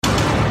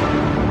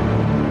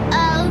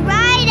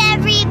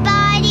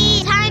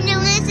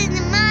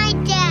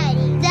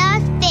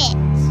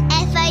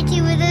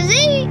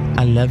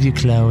love you,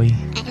 Chloe.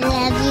 I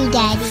love you,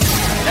 Daddy.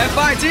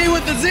 F-I-T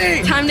with the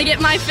Z. Time to get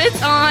my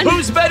Fitz on.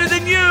 Who's better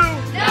than you?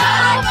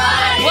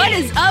 Nobody! What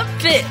is up,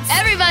 Fitz?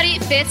 Everybody,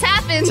 Fitz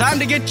happens. Time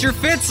to get your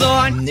Fitz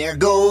on. And there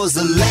goes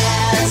the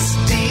last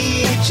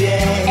DJ.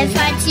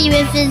 F-I-T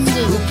with the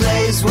Z. Who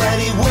plays what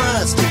he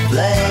wants to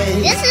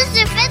play. This is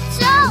the Fitz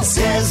Show.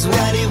 Says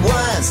what he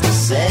wants to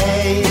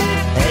say.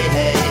 Hey,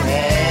 hey,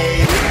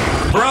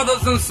 hey.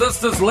 Brothers and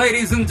sisters,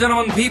 ladies and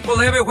gentlemen,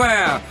 people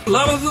everywhere,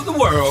 lovers of the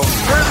world.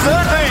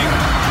 Presenting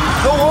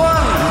the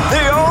one,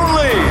 the only.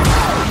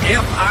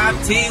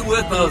 F-I-T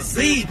with a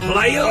Z,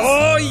 players.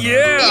 Oh,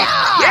 yeah.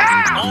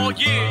 Oh,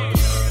 yeah.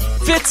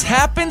 Fitz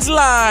happens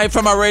live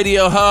from our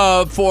radio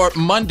hub for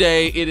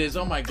Monday. It is,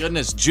 oh my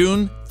goodness,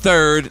 June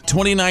 3rd,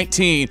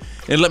 2019.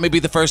 And let me be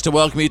the first to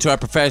welcome you to our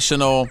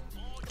professional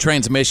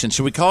transmission.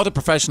 Should we call it a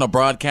professional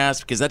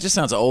broadcast? Because that just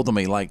sounds old to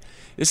me. Like,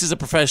 this is a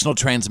professional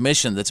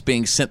transmission that's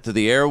being sent through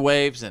the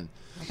airwaves and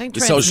I think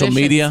the social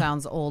media.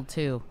 Sounds old,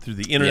 too. Through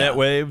the internet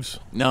waves.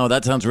 No,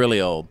 that sounds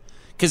really old.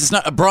 Because it's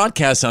not a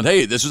broadcast sound.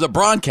 Hey, this is a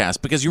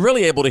broadcast. Because you're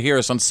really able to hear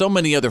us on so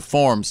many other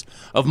forms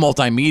of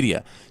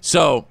multimedia.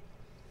 So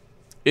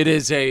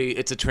it's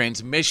a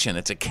transmission.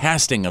 It's a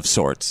casting of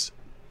sorts.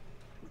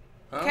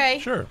 Okay.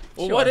 Sure.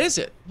 Well, what is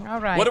it? All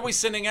right. What are we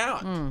sending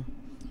out?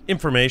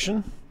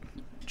 Information.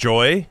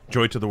 Joy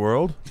to the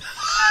world.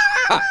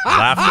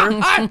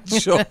 Laughter.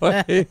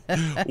 Joy.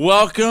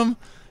 Welcome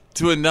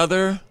to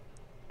another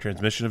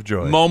Transmission of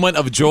joy. moment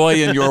of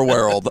joy in your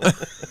world.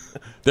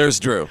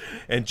 There's Drew.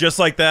 And just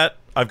like that,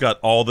 I've got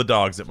all the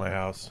dogs at my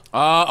house.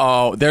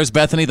 Uh-oh. There's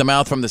Bethany, the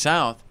mouth from the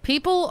south.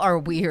 People are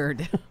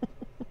weird.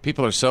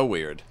 People are so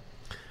weird.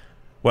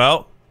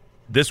 Well,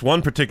 this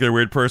one particular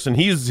weird person,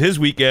 he uses his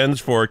weekends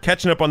for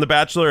catching up on The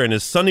Bachelor and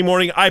his Sunday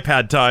morning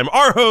iPad time.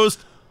 Our host,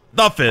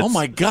 The Fitz. Oh,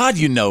 my God,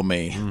 you know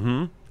me.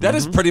 Mm-hmm. That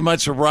is pretty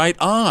much right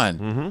on.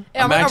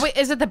 Mm-hmm.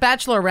 Is it the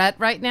Bachelorette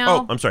right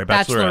now? Oh, I'm sorry,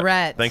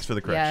 Bachelorette. Thanks for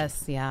the correction.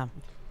 Yes, yeah.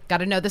 Got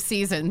to know the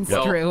seasons,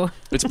 Well, Drew.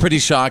 It's pretty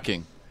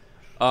shocking.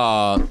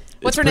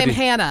 What's her name?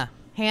 Hannah.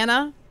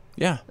 Hannah?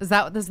 Yeah. Is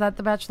that the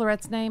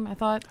Bachelorette's name, I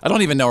thought? I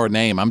don't even know her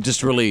name.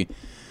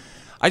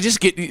 I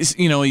just get,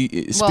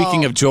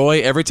 speaking of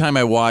joy, every time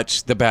I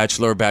watch The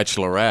Bachelor or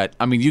Bachelorette,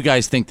 I mean, you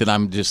guys think that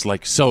I'm just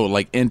so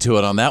into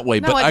it on that way,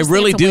 No, but I I just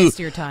really think it's a do. waste of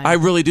your time. I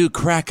really do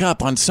crack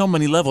up on so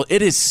many levels.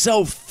 It is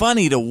so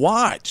funny to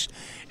watch.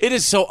 It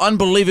is so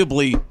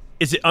unbelievably.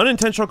 Is it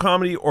unintentional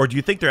comedy, or do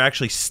you think they're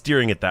actually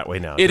steering it that way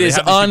now? It is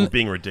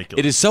being ridiculous.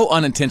 It is so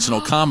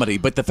unintentional comedy,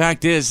 but the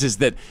fact is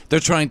that they're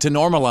trying to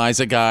normalize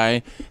a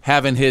guy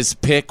having his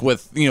pick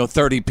with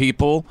 30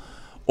 people,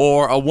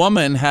 or a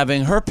woman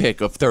having her pick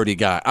of 30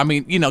 guys. I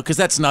mean, because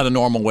that's not a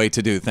normal way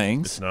to do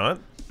things. It's not.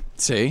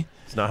 See,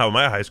 it's not how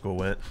my high school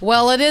went.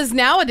 Well, it is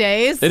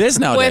nowadays. It is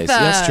nowadays.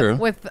 That's true.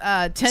 With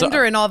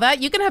Tinder and all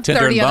that, you can have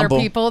Tinder 30 and other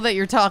Bumble. people that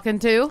you're talking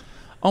to.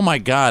 Oh my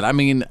God! I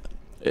mean,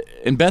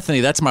 and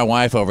Bethany, that's my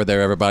wife over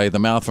there. Everybody, the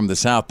mouth from the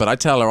south. But I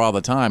tell her all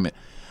the time.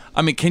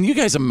 I mean, can you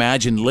guys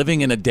imagine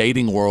living in a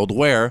dating world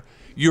where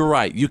you're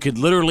right? You could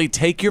literally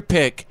take your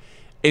pick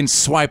and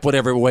swipe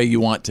whatever way you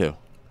want to.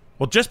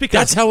 Well, just because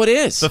that's how it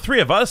is. The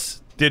three of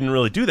us didn't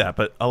really do that,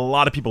 but a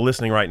lot of people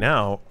listening right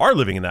now are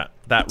living in that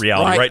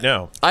reality right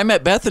now. I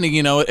met Bethany,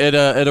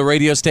 at a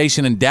radio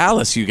station in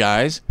Dallas. You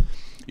guys,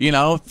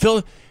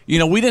 Phil,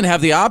 we didn't have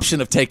the option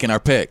of taking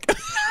our pick.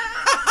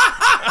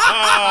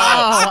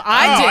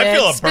 I did. I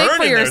feel a Speak burn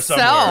for in there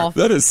yourself.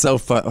 That is so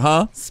fun,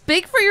 huh?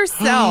 Speak for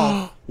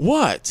yourself.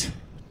 What?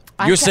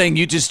 You're saying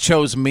you just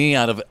chose me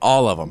out of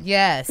all of them?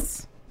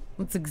 Yes.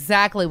 That's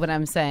exactly what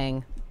I'm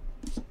saying.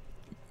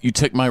 You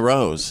took my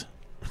rose.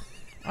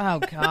 Oh,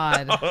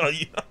 God. Oh,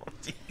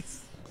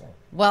 geez.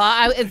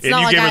 Well, it's And not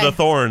you like gave her the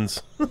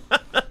thorns.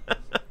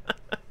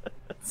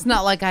 It's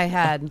not like I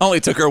had.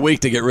 Only took her a week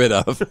to get rid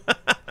of.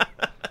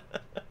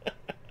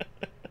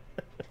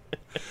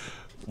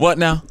 What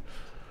now?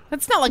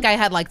 It's not like I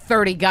had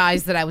 30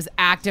 guys that I was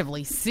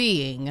actively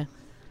seeing,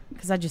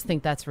 because I just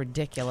think that's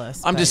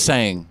ridiculous. I'm just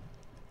saying,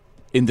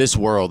 in this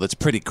world, it's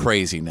pretty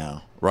crazy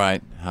now,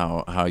 right?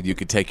 How you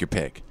could take your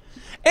pick.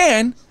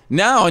 And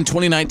now in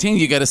 2019,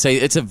 you got to say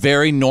it's a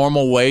very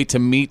normal way to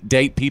meet,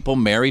 date people,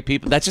 marry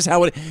people. That's just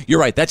how it. You're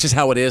right. That's just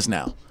how it is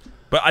now.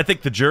 But I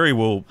think the jury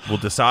will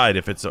decide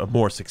if it's a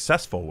more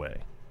successful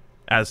way,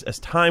 as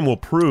time will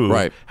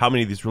prove how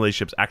many of these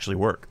relationships actually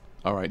work.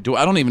 All right.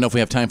 I don't even know if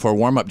we have time for a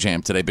warm-up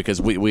jam today because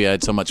we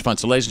had so much fun.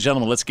 So, ladies and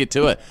gentlemen, let's get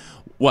to it.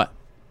 What?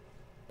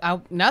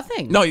 Oh,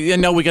 nothing. No,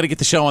 we got to get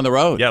the show on the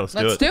road. Yeah, let's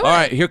do it. All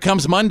right, here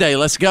comes Monday.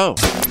 Let's go.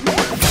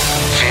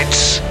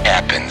 Fitz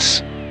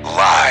happens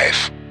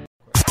live.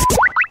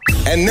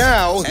 And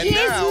now,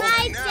 here's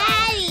my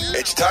daddy.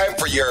 It's time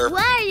for your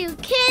Why Are You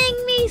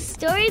Kidding Me?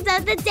 Stories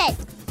of the Day.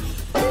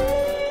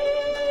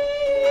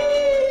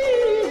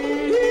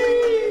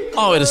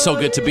 Oh, it is so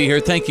good to be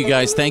here. Thank you,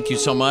 guys. Thank you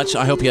so much.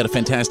 I hope you had a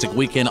fantastic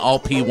weekend. All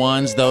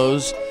P1s,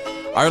 those,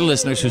 our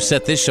listeners who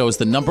set this show as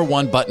the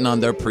 #1 button on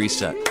their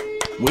preset.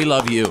 We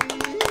love you.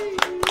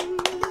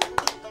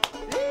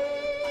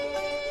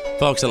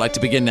 Folks, I'd like to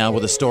begin now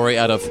with a story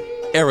out of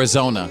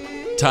Arizona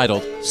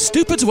titled,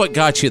 Stupid's what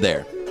got you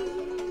there.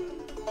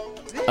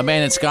 A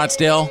man in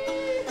Scottsdale,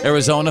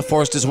 Arizona,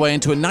 forced his way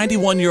into a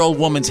 91-year-old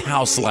woman's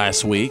house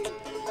last week,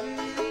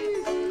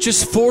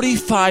 just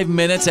 45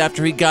 minutes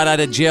after he got out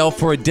of jail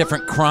for a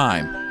different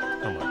crime.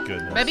 Oh my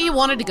goodness. Maybe he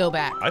wanted to go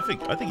back. I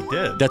think he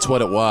did. That's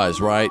what it was,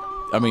 right?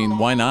 I mean,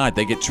 why not?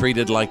 They get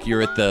treated like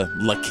you're at the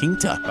La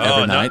Quinta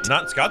every night.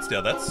 Not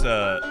Scottsdale. That's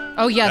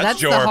that's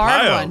Joe the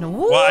hard Arpaio. one.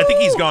 Woo! Well, I think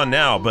he's gone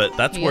now, but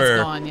that's He is where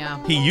gone,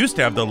 yeah. he used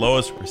to have the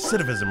lowest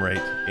recidivism rate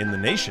in the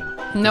nation.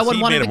 No one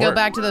He wanted made to it go work.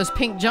 back to those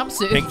pink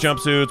jumpsuits. Pink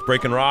jumpsuits,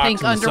 breaking rocks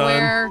Pink in the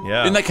underwear. sun.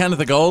 Yeah. Isn't that kind of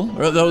the goal,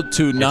 though,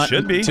 to not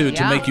should be. to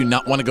Yeah. make you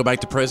not want to go back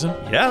to prison?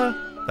 Yeah,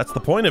 that's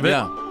the point of it.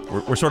 Yeah.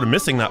 We're sort of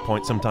missing that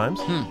point sometimes.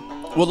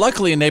 Well,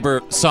 luckily a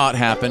neighbor saw it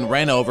happen,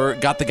 ran over,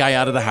 got the guy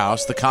out of the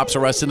house. The cops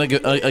arrested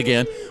him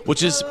again,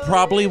 which is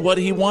probably what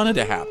he wanted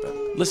to happen.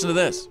 Listen to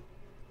this.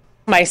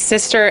 My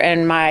sister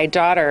and my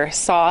daughter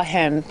saw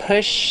him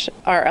push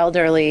our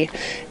elderly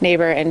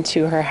neighbor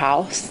into her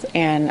house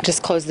and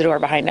just close the door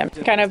behind him.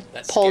 Kind of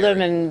pulled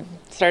him and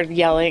started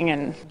yelling,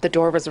 and the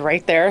door was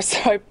right there. So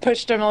I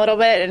pushed him a little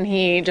bit and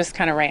he just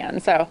kind of ran.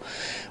 So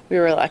we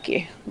were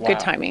lucky. Wow. Good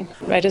timing.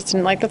 I just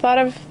didn't like the thought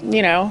of,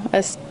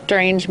 a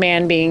strange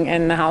man being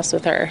in the house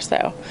with her.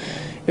 So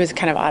it was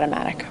kind of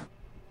automatic.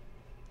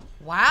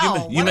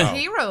 Wow, You what a meant-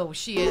 hero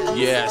she is.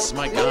 Yes,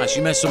 my gosh.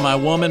 You mess with my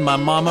woman, my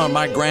mama, or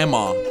my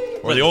grandma.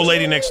 Or the old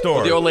lady next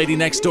door. Or the old lady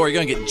next door.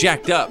 You're going to get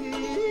jacked up.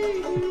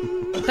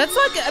 That's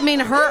like,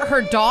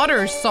 her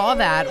daughters saw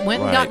that,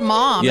 went and Right. got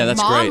mom. Yeah, that's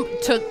mom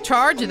great. took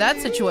charge of that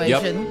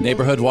situation. Yep.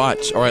 Neighborhood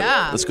watch. All right,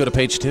 Yeah. let's go to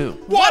page 2.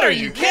 What, are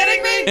you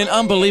kidding me? An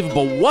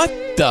unbelievable what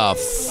the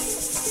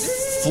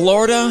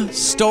Florida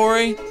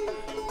story?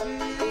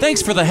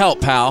 Thanks for the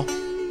help, pal.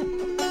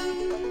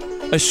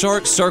 A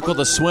shark circled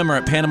a swimmer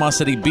at Panama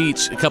City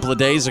Beach a couple of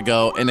days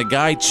ago, and a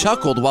guy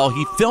chuckled while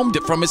he filmed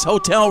it from his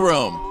hotel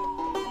room.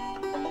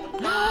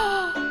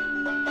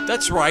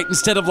 That's right.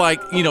 Instead of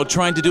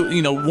trying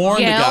to warn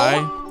the Yell?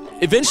 guy.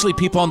 Eventually,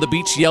 people on the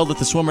beach yelled at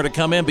the swimmer to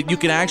come in, but you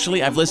can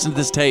actually, I've listened to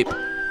this tape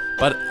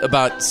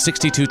about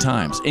 62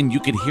 times, and you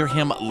can hear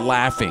him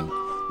laughing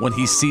when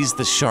he sees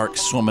the shark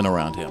swimming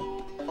around him.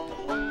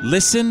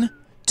 Listen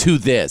to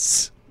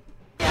this.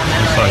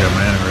 It's like a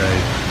manta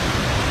ray.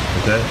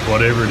 But that,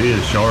 whatever it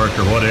is, shark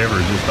or whatever,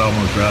 is just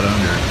almost right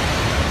under it.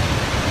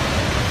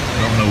 I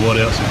don't know what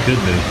else it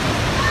could be.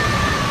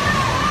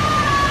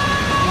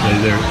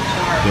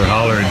 They're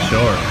hollering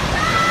shark.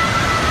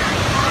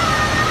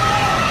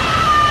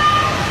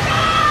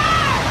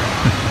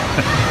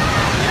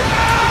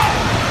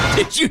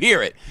 Did you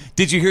hear it?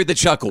 Did you hear the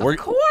chuckle? Of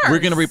course. We're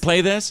going to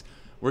replay this.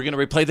 We're going to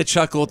replay the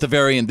chuckle at the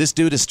very end. This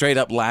dude is straight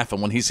up laughing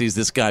when he sees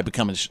this guy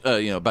becoming,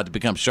 about to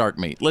become shark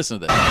meat. Listen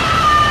to this.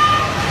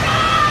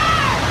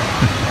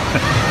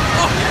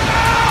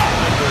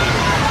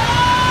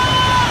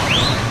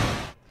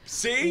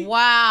 See?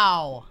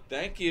 Wow.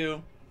 Thank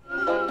you.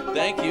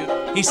 Thank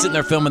you. He's sitting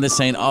there filming this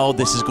saying, oh,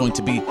 this is going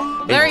to be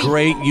a Very-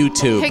 great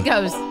YouTube. He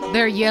goes,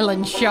 they're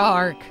yelling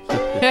shark.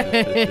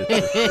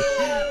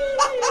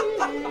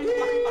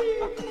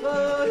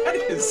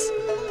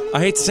 I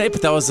hate to say it,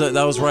 but that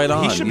was right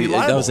on. He should be That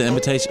liable. was an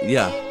invitation.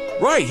 Yeah.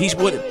 Right.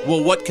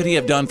 What could he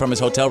have done from his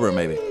hotel room,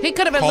 maybe? He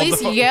could have at Called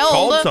least called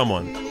yelled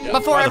someone.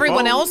 before By the everyone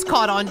phone. else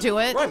caught on to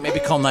it. Right. Maybe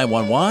call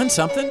 911,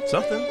 something.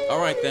 All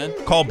right, then.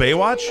 Call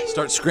Baywatch.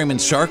 Start screaming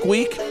Shark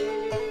Week.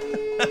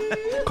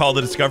 Call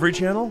the Discovery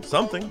Channel.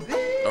 Something.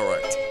 All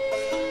right.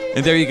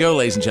 And there you go,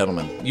 ladies and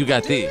gentlemen. You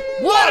got the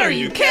What, are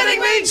you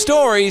kidding me?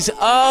 stories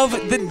of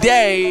the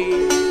day.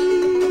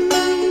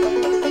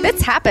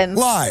 Fitz happens.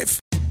 Live.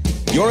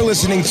 You're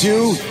listening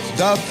to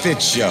The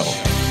Fitz Show.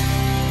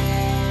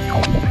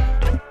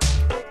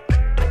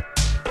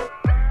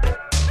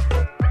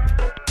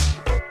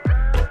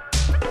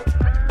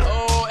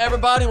 Oh,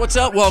 everybody, what's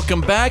up?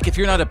 Welcome back. If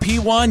you're not a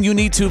P1, you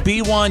need to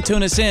be one.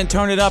 Tune us in,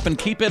 turn it up, and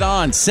keep it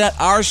on. Set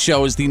our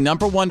show as the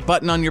number one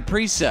button on your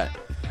preset.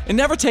 And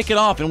never take it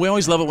off. And we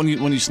always love it when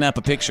you snap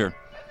a picture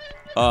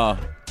of,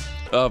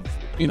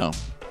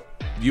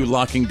 you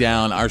locking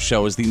down our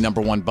show as the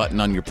number one button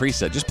on your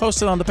preset. Just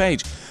post it on the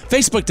page.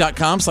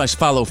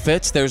 Facebook.com/follow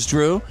Fitz. There's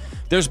Drew.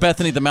 There's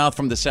Bethany the Mouth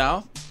from the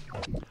South.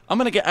 I'm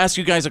going to ask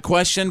you guys a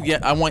question. Yeah,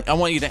 I want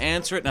you to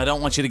answer it, and I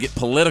don't want you to get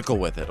political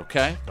with it,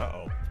 okay?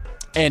 Uh-oh.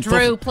 And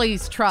Drew,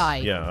 please try.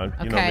 Yeah,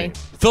 you know Okay. me.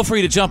 feel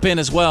free to jump in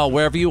as well,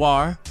 wherever you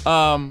are.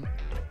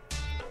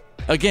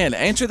 Again,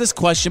 answer this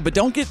question, but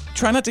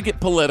try not to get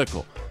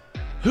political.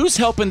 Who's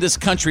helping this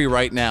country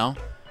right now,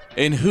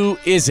 and who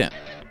isn't?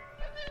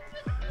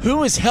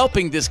 Who is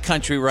helping this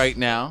country right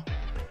now,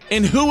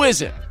 and who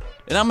isn't?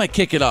 And I'm going to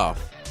kick it off.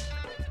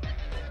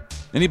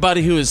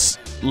 Anybody who is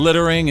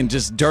littering and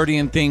just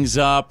dirtying things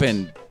up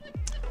and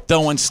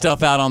throwing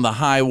stuff out on the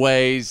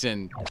highways,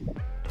 and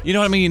you know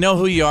what I mean? You know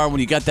who you are when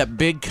you got that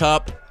big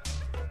cup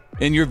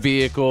in your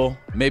vehicle.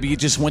 Maybe you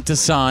just went to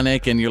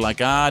Sonic and you're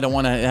like, I don't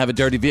want to have a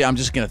dirty vehicle. I'm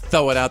just going to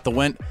throw it out the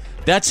window.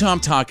 That's who I'm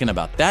talking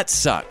about. That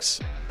sucks.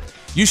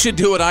 You should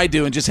do what I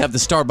do and just have the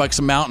Starbucks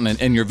Mountain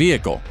in your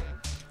vehicle.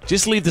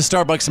 Just leave the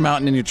Starbucks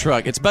Mountain in your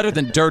truck. It's better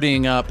than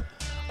dirtying up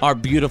our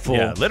beautiful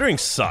littering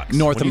sucks.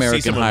 North When you see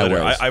American someone litter,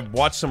 highways. I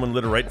watched someone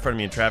litter right in front of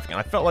me in traffic, and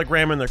I felt like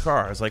ramming their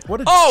car. I was like,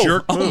 what a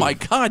jerk move. Oh, my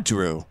God,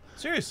 Drew.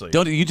 Seriously.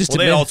 Don't you just Well,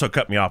 they admit- also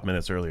cut me off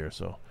minutes earlier,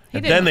 so. He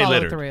And didn't then they follow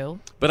littered. through.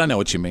 But I know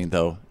what you mean,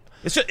 though.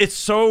 It's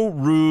so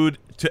rude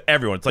to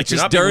everyone. It's like It's you're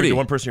just not being rude dirty. to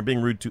one person, you're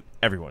being rude to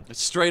everyone.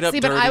 It's straight up See,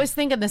 dirty. but I was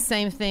thinking the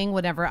same thing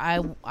whenever I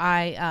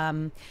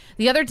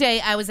the other day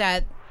I was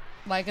at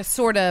like a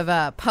sort of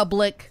a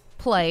public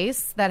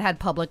place that had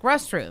public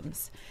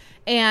restrooms.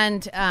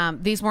 And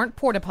these weren't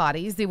porta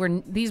potties.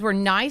 These were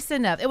nice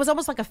enough. It was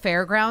almost like a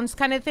fairgrounds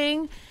kind of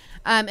thing.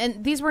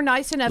 And these were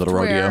nice enough Little to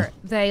rodeo. where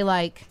they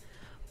like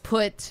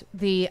put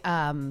the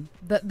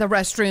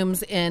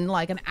restrooms in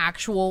like an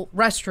actual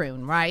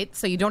restroom, right?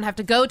 So you don't have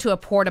to go to a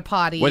porta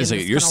potty. Wait a in second.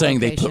 this You're kind of saying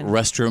they put location.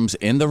 restrooms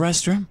in the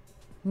restroom?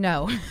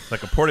 No.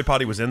 Like a porta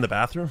potty was in the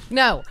bathroom?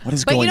 No. What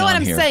is but going you know what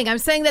on I'm here? saying? I'm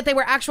saying that they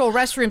were actual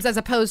restrooms as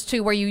opposed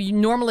to where you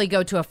normally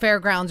go to a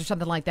fairgrounds or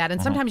something like that.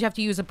 And sometimes you have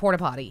to use a porta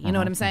potty. You know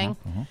what I'm saying?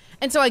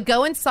 And so I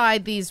go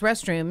inside these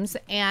restrooms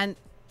and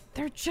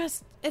they're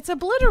just, it's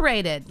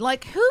obliterated.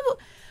 Like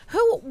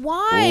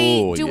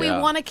why Ooh, do we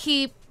yeah. want to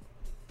keep,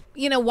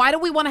 why do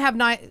we want to have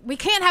we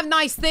can't have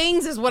nice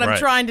things is what I'm Right.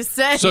 trying to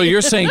say. So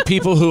you're saying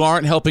people who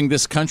aren't helping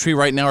this country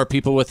right now are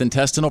people with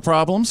intestinal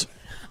problems?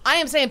 I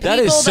am saying people That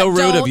is so rude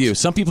of don't you.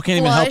 Some people can't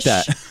even help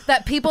flush, that.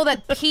 That people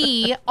that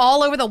pee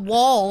all over the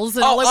walls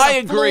and all over I the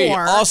agree.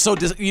 floor. Also,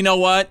 you know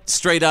what?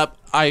 Straight up,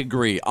 I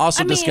agree.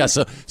 Also I mean- discuss.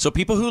 So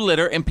people who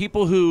litter and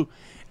people who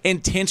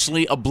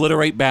intentionally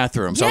obliterate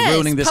bathrooms Yes, are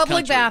ruining this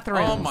public country.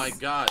 bathrooms. Oh my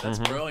God, that's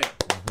brilliant.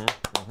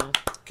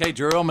 Okay,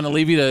 Drew, I'm going to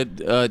leave you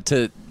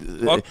to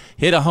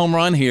hit a home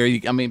run here.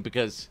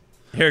 Because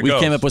Here it we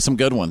goes. came up with some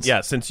good ones.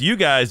 Yeah, since you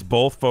guys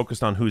both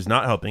focused on who's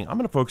not helping, I'm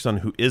going to focus on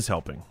who is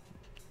helping.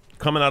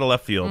 Coming out of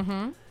left field.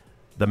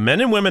 The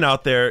men and women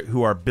out there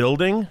who are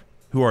building,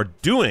 who are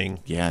doing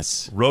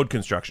road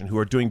construction, who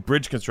are doing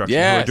bridge construction,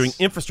 who are Yes. doing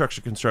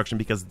infrastructure construction,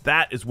 because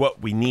that is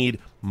what we need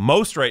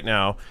most right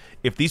now.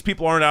 If these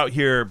people aren't out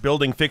here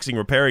building, fixing,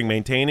 repairing,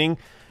 maintaining,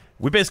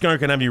 we basically aren't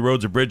going to have any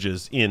roads or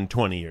bridges in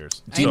 20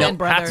 years. Do you know,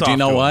 hats do off you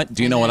know to 'em. what?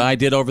 Do you know what I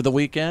did over the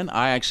weekend?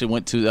 I actually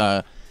went to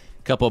a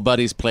couple of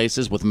buddies'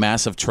 places with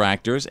massive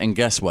tractors, and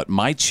guess what?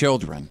 My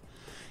children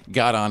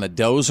got on a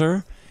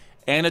dozer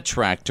and a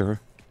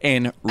tractor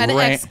and An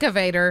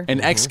excavator.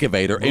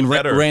 and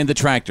ran the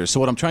tractor. So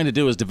what I'm trying to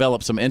do is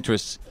develop some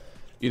interests,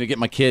 get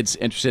my kids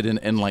interested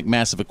in like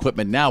massive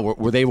equipment now,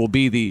 where they will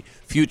be the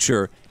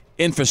future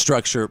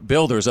infrastructure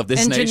builders of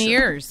this nation.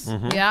 Engineers.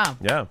 Yeah.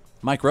 Yeah.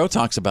 Mike Rowe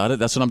talks about it.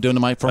 That's what I'm doing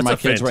for That's my a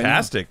kids right now.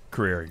 fantastic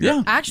career.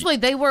 Yeah. Actually,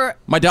 they were.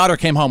 My daughter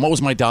came home. What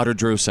was my daughter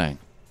Drew saying?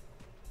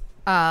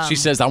 She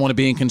says, I want to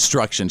be in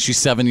construction. She's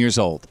 7 years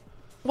old.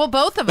 Well,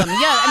 both of them. Yeah,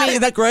 I mean,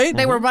 Isn't that great?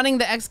 They were running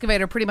the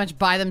excavator pretty much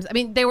by them. I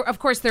mean, they were, of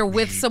course, they're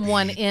with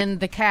someone in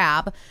the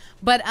cab,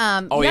 but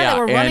they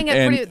were running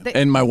it pretty.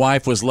 And my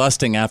wife was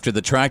lusting after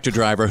the tractor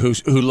driver who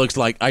looks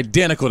like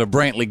identical to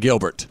Brantley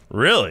Gilbert.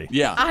 Really?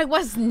 Yeah. I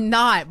was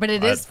not, but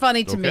it is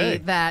funny to me okay.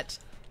 that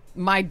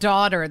my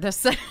daughter,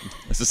 This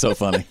is so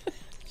funny.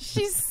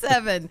 she's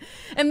 7,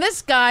 and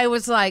this guy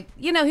was like,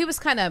 he was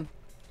kind of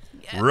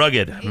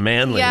Rugged,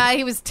 manly. Yeah,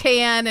 he was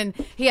tan, and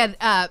he had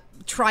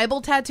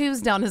tribal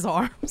tattoos down his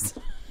arms.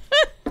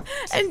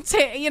 And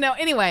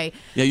anyway.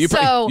 Yeah, you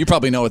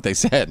probably know what they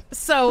said.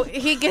 So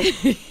he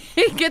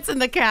gets in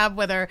the cab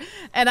with her,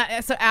 and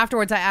so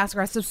afterwards I asked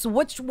her, I said, so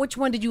which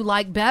one did you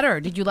like better?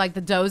 Did you like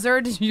the dozer?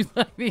 Or did you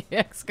like the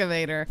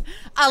excavator?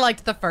 I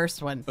liked the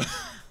first one.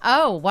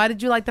 Oh, why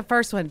did you like the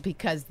first one?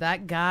 Because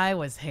that guy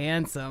was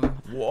handsome.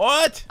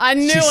 What? I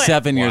knew She's it.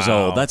 7 years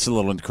old. That's a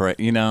little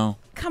incorrect,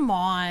 Come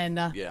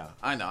on. Yeah,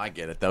 I know. I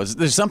get it.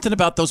 There's something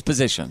about those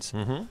positions,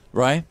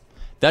 right?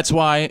 That's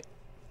why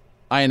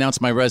I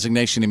announced my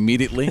resignation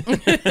immediately. You're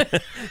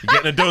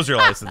getting a dozer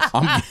license.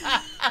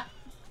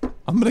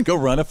 I'm going to go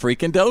run a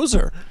freaking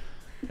dozer,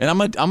 and I'm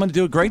going to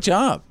do a great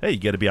job. Hey, you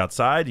got to be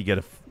outside. You got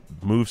to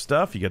move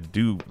stuff. You got to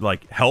do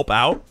help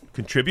out,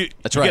 contribute.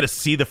 That's You right. got to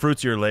see the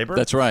fruits of your labor.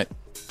 That's right.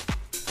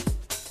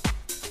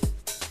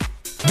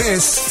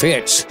 This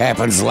Fitz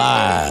happens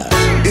live.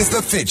 It's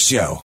the Fitz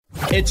Show.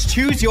 It's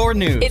Choose Your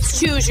News. It's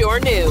Choose Your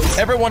News.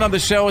 Everyone on the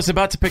show is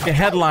about to pick a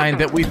headline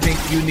that we think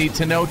you need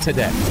to know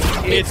today.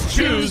 It's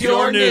Choose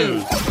Your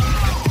News.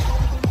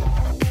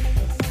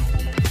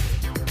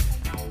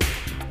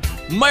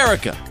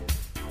 America.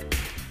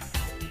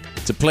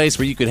 It's a place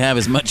where you could have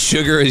as much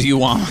sugar as you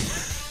want.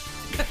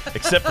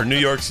 Except for New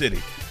York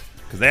City,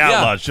 because they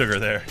outlawed sugar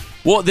there.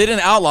 Well, they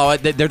didn't outlaw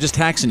it. They're just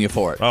taxing you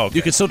for it. Oh, okay.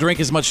 You can still drink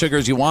as much sugar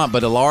as you want,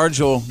 but a large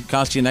will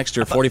cost you an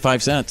extra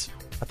 45 cents.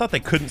 I thought they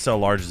couldn't sell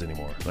larges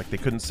anymore. Like they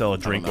couldn't sell a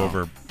drink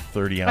over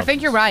 30 ounces. I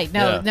think you're right.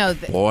 No.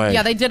 Boy.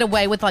 Yeah, they did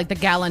away with the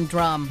gallon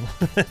drum.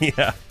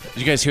 Yeah.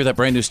 Did you guys hear that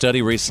brand new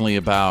study recently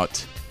about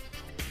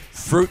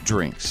fruit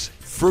drinks,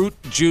 fruit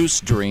juice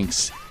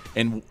drinks,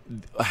 and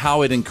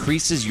how it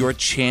increases your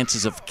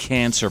chances of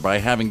cancer by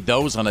having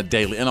those on a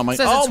daily? And I'm like,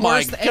 Says oh it's my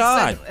worse,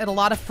 God. It said a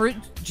lot of fruit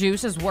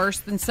juice is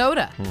worse than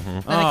soda, than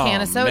a Oh,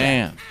 can of soda.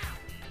 man.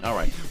 All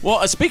right.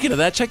 Well, speaking of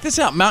that, check this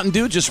out. Mountain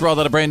Dew just rolled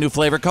out a brand new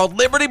flavor called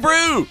Liberty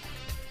Brew.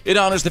 It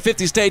honors the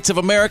 50 states of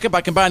America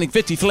by combining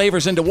 50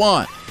 flavors into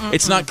one.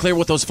 It's not clear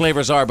what those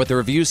flavors are, but the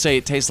reviews say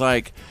it tastes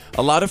like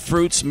a lot of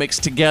fruits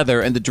mixed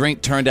together, and the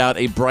drink turned out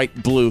a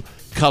bright blue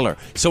color.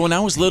 So when I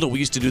was little, we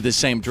used to do this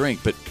same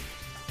drink, but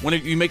when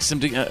you mix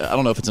them, I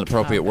don't know if it's an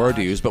appropriate word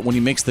to use, but when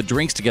you mix the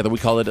drinks together, we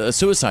call it a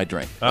suicide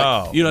drink. You know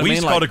what I mean? We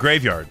used to call it a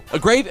graveyard.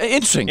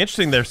 Interesting.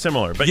 Interesting, they're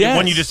similar. But Yes.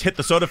 when you just hit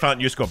the soda fountain,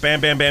 you just go bam,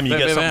 bam, bam, you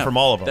get something from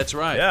all of them. That's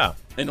right. Yeah.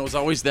 And it was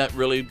always that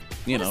really,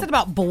 What is it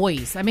about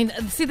boys? I mean,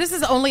 see, this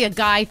is only a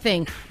guy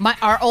thing.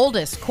 Our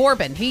oldest,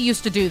 Corbin, he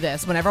used to do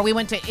this. Whenever we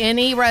went to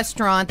any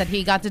restaurant that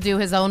he got to do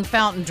his own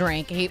fountain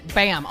drink,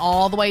 bam,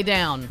 all the way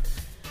down.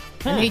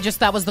 And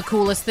that was the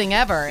coolest thing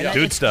ever. And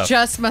Dude it stuff.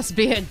 just must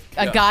be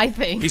a guy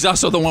thing. He's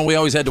also the one we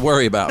always had to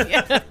worry about.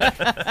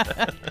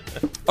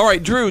 All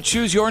right, Drew,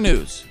 choose your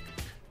news.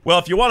 Well,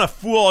 if you want to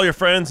fool all your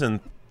friends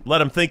and let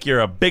them think you're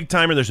a big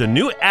timer, there's a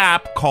new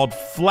app called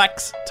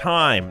Flex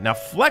Time. Now,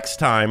 Flex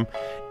Time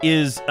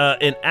is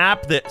an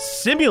app that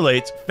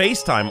simulates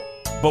FaceTime,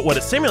 but what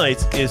it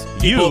simulates is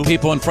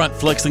people in front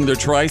flexing their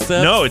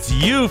triceps? No, it's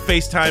you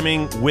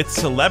FaceTiming with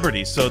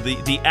celebrities. So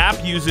the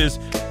app uses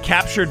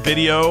captured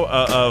video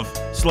of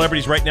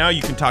celebrities. Right now,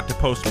 you can talk to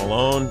Post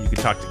Malone, you can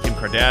talk to Kim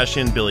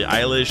Kardashian, Billie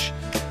Eilish,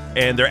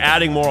 and they're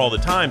adding more all the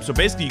time. So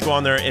basically, you go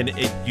on there and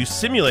you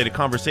simulate a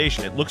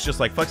conversation. It looks just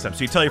like Flex Time.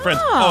 So you tell your friends,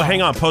 oh,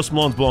 hang on, Post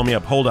Malone's blowing me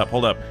up. Hold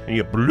up. And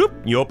you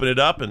bloop, you open it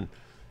up, and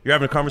you're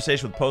having a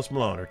conversation with Post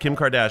Malone or Kim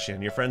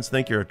Kardashian. Your friends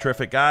think you're a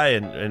terrific guy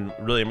and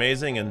really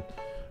amazing, and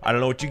I don't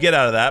know what you get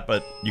out of that,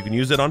 but you can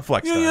use it on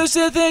Flex Time. You used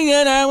to think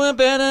that I went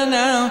better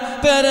now.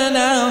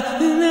 Yeah,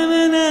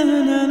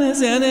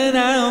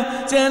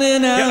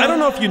 I don't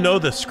know if you know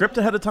the script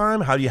ahead of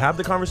time, how you have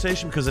the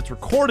conversation, because it's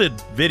recorded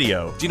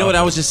video. Do you know what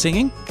I was just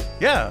singing?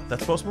 Yeah,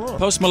 that's Post Malone.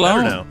 Post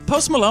Malone. Better now.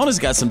 Post Malone has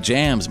got some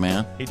jams,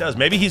 man. He does.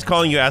 Maybe he's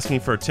calling you asking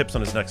for tips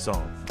on his next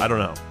song. I don't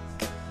know.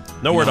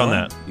 No word on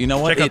that. You know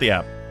what? Check out the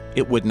app.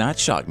 It would not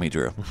shock me,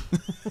 Drew.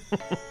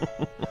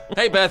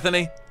 Hey,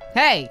 Bethany.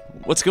 Hey.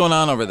 What's going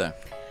on over there?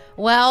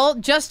 Well,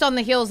 just on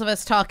the heels of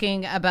us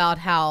talking about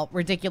how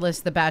ridiculous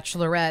The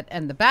Bachelorette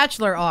and The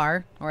Bachelor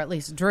are, or at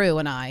least Drew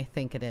and I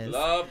think it is.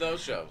 Love those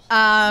shows.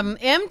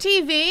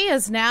 MTV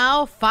is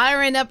now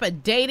firing up a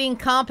dating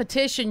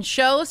competition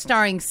show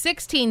starring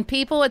 16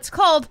 people. It's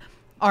called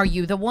Are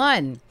You the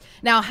One?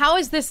 Now, how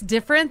is this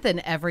different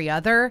than every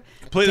other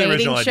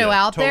dating show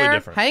out there?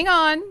 Different. Hang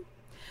on.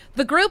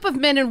 The group of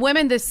men and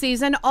women this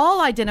season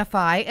all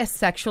identify as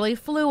sexually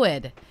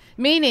fluid,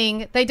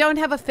 meaning they don't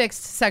have a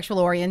fixed sexual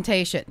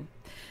orientation.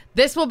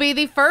 This will be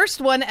the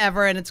first one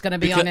ever, and it's going to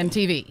be on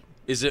MTV.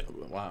 Is it?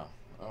 Wow.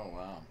 Oh,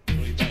 wow. What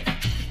do you think?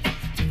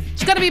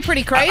 It's going to be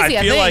pretty crazy,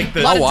 I feel think.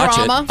 like a lot of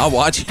drama. I'll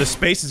watch it. The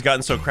space has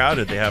gotten so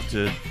crowded, they have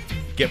to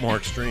get more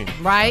extreme.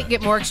 Right?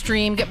 Get more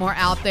extreme, get more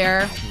out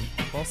there.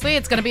 We'll see.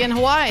 It's going to be in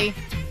Hawaii.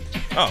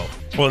 Oh.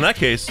 Well, in that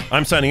case,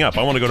 I'm signing up.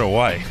 I want to go to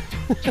Hawaii.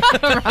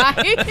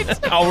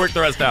 Right? I'll work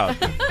the rest out.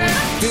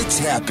 Fitz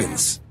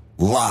happens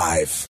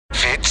live.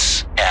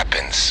 Fitz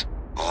happens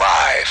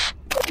live.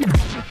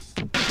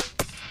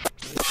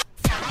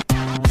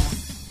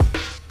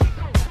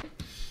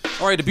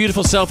 All right, a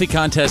beautiful selfie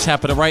contest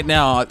happening right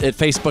now at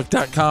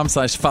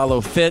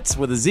facebook.com/follow Fitz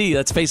with a Z.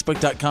 That's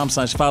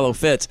facebook.com/follow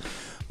Fitz.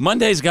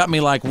 Monday's got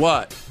me like,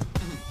 what?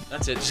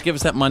 That's it. Just give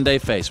us that Monday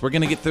face. We're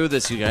going to get through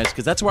this, you guys,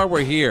 because that's why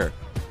we're here.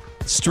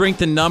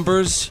 Strength in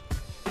numbers.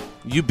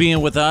 You being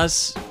with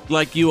us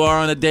like you are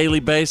on a daily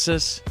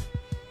basis.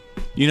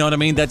 You know what I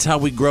mean? That's how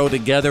we grow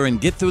together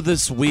and get through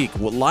this week.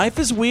 Well, life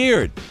is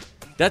weird.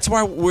 That's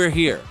why we're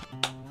here.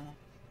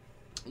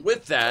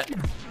 With that,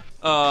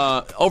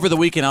 over the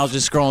weekend, I was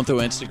just scrolling through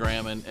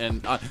Instagram,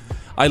 and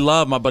I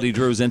love my buddy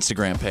Drew's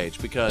Instagram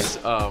page because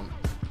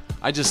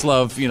I just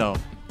love,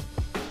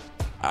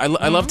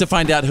 I love to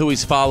find out who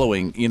he's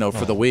following,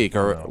 for the week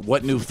or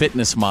what new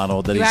fitness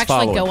model that he's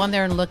following. You actually go on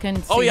there and look and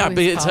see Oh, yeah, who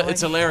but he's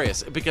it's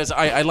hilarious because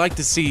I like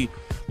to see,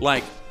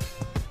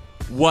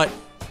 what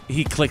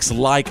he clicks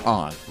like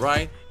on,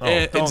 right?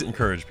 Oh, don't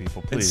encourage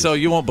people, please. And so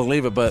you won't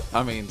believe it, but,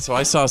 so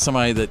I saw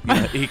somebody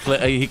that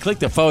he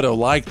clicked a photo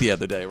like the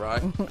other day,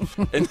 right?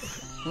 And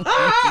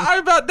I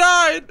about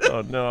died.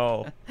 Oh,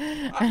 no.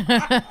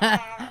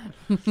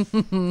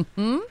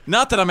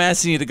 Not that I'm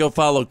asking you to go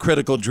follow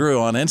Critical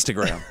Drew on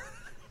Instagram.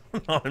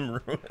 I'm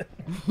ruined.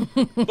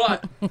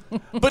 But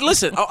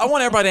listen, I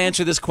want everybody to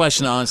answer this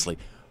question honestly.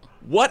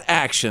 What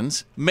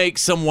actions make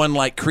someone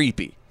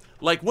creepy?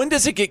 When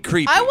does it get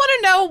creepy? I want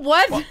to know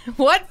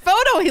what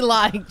photo he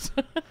liked.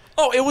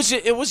 Oh, it was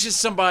just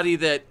somebody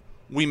that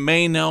we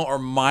may know or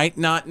might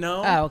not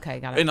know. Oh, okay,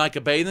 got it. In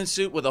a bathing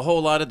suit with a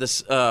whole lot of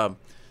this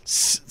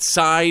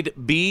side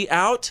B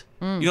out.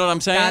 You know what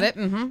I'm saying? Got it.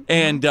 Mm-hmm.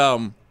 And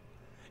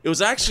it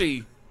was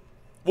actually.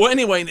 Well,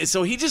 anyway,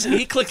 so he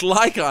clicked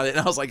like on it, and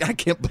I was like, I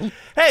can't believe.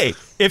 Hey,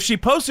 if she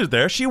posted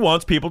there, she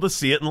wants people to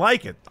see it and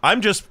like it.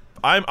 I'm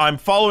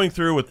following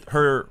through with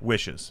her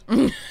wishes.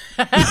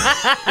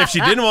 If she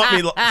didn't want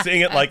me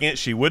seeing it, liking it,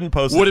 she wouldn't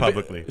post it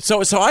publicly.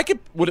 So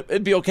would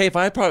it be okay if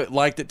I probably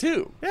liked it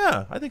too?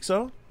 Yeah, I think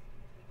so.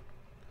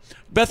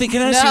 Bethany,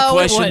 can I ask you a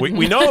question?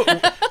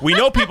 We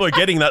know people are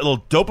getting that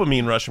little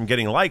dopamine rush from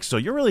getting likes, so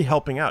you're really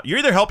helping out. You're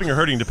either helping or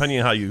hurting depending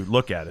on how you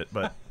look at it,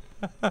 but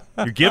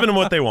you're giving them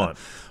what they want.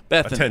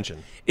 Bethany,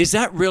 attention. Is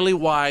that really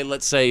why,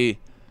 let's say,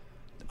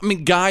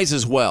 guys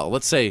as well,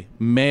 let's say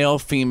male,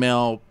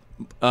 female,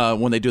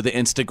 when they do the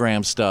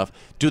Instagram stuff,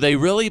 do they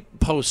really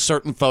post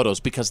certain photos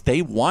because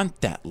they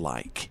want that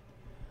like?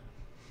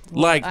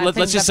 Like,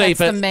 let's just say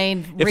that's the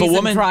main reason a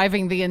woman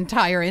driving the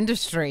entire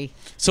industry.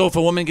 So if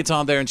a woman gets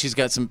on there and she's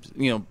got some,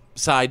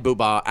 side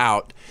booba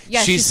out,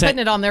 she's putting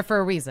it on there for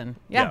a reason.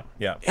 Yeah.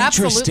 Interesting.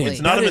 Absolutely.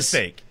 It's not a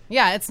mistake.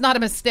 Yeah, it's not a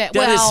mistake.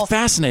 That is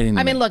fascinating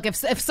to me. Look,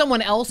 if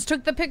someone else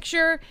took the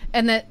picture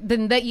and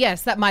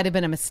yes, that might have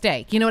been a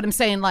mistake. You know what I'm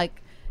saying?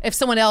 Like, if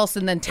someone else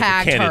and then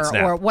tagged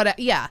her or what?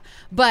 Yeah.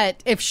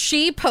 But if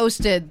she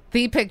posted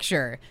the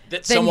picture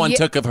that someone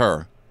took of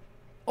her.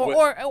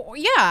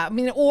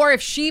 Or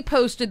if she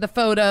posted the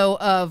photo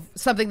of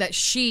something that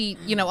she,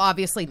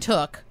 obviously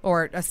took,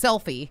 or a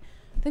selfie,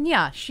 then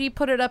yeah, she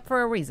put it up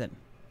for a reason.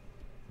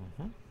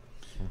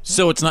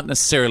 So it's not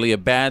necessarily a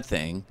bad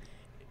thing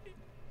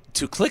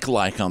to click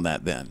like on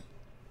that then.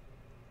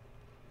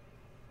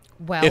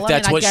 Well, if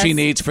that's what she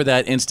needs for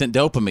that instant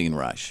dopamine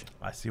rush.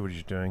 I see what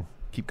you're doing.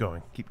 Keep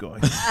going.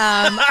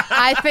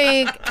 I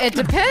think it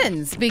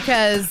depends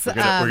because we're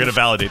gonna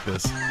validate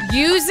this.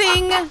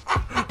 Using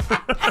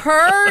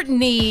her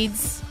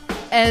needs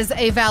as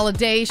a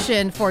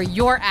validation for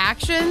your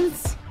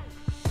actions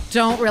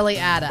don't really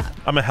add up.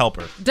 I'm a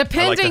helper.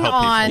 Depending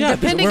on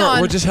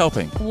we're just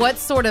helping. What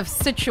sort of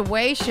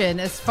situation,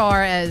 as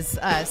far as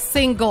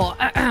single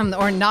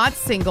or not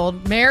single,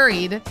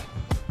 married.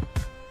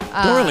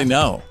 Don't really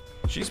know.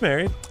 She's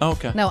married. Oh,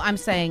 okay. No, I'm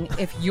saying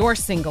if you're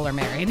single or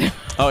married.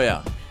 Oh,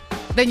 yeah.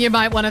 Then you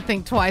might want to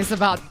think twice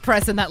about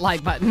pressing that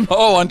like button.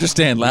 Oh,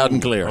 understand. Loud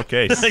and clear.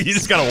 Okay. You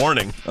just got a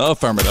warning. Oh,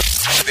 affirmative.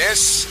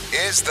 This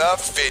is the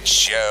Fitz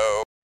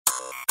Show.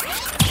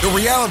 The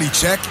reality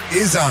check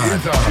is on.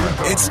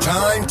 It's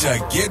time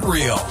to get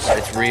real.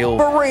 It's real.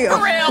 For real.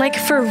 Like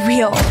for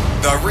real.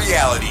 The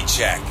reality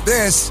check.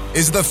 This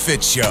is the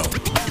Fitz Show.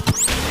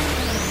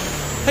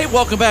 Hey,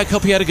 welcome back.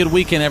 Hope you had a good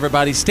weekend,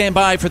 everybody. Stand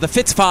by for the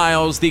Fitz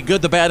Files, the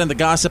good, the bad, and the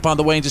gossip on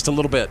the way in just a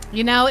little bit.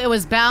 It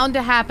was bound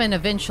to happen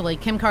eventually.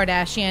 Kim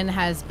Kardashian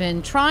has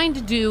been trying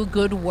to do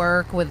good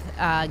work with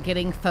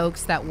getting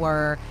folks that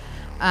were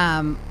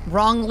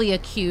wrongly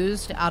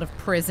accused out of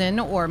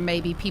prison, or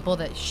maybe people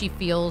that she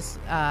feels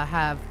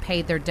have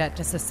paid their debt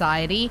to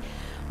society.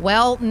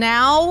 Well,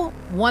 now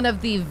one of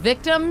the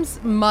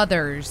victims'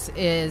 mothers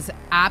is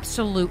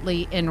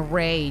absolutely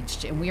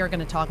enraged, and we are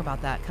going to talk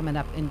about that coming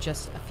up in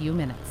just a few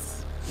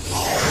minutes.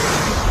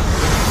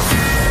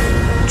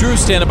 Drew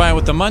standing by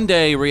with the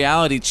Monday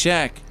reality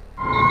check.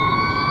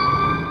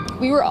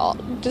 We were all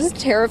just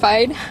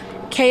terrified.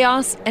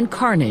 Chaos and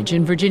carnage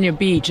in Virginia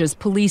Beach as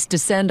police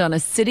descend on a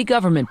city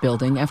government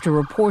building after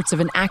reports of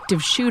an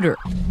active shooter.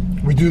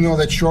 We do know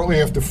that shortly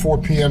after 4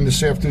 p.m.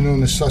 this afternoon,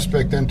 the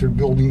suspect entered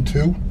Building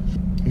 2.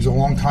 He's a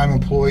longtime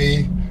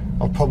employee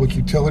of Public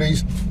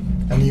Utilities,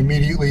 and he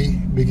immediately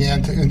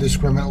began to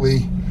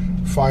indiscriminately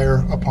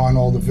fire upon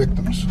all the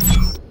victims.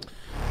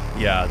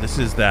 Yeah, this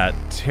is that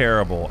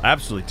terrible,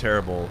 absolutely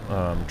terrible,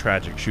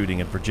 tragic shooting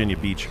in Virginia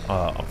Beach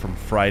from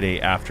Friday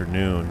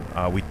afternoon.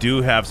 We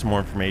do have some more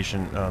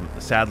information.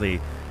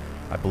 Sadly,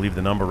 I believe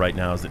the number right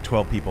now is that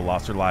 12 people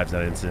lost their lives in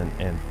that incident,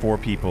 and 4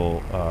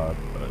 people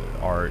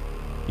are,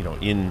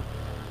 in...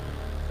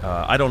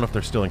 I don't know if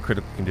they're still in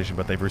critical condition,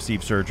 but they've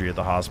received surgery at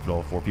the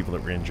hospital. 4 people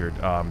that were injured.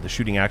 The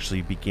shooting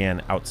actually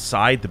began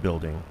outside the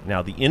building.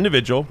 Now, the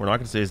individual, we're not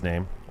going to say his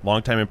name,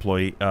 longtime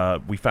employee,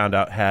 we found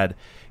out had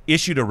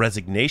issued a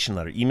resignation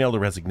letter, emailed a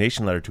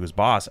resignation letter to his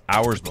boss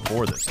hours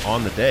before this,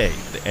 on the day.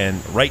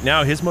 And right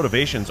now, his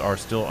motivations are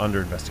still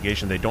under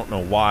investigation. They don't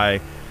know why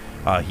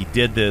he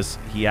did this.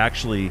 He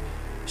actually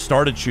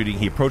started shooting.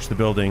 He approached the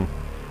building.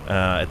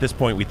 At this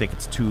point, we think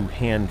it's 2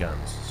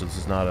 handguns. So this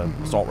is not an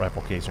assault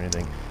rifle case or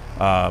anything.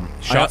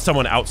 Shot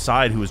someone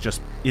outside who was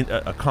just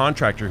a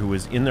contractor who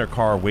was in their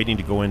car waiting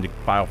to go in to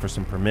file for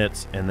some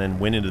permits, and then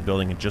went into the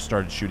building and just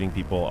started shooting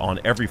people on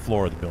every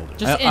floor of the building.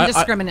 Just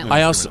indiscriminately.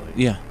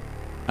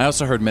 I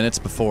also heard minutes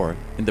before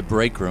in the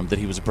break room that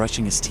he was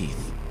brushing his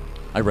teeth.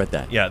 I read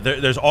that. Yeah,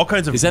 there's all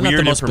kinds of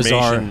weird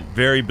information,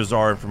 very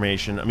bizarre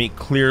information. I mean,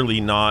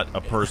 clearly not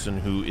a person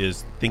who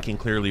is thinking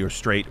clearly or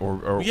straight or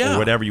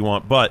whatever you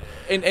want. But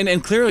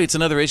and clearly it's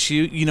another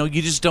issue. You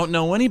just don't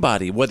know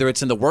anybody. Whether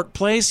it's in the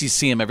workplace, you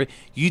see him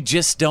you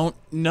just don't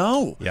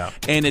know. Yeah.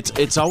 And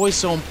it's always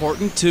so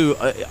important to.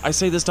 I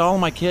say this to all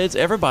of my kids,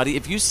 everybody.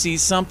 If you see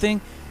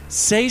something,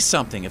 say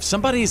something. If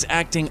somebody is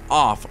acting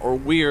off or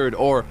weird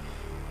or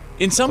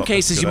in some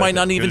cases, you might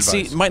not even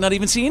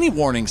see any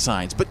warning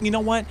signs. But you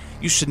know what?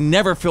 You should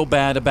never feel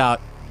bad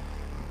about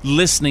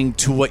listening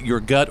to what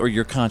your gut or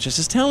your conscience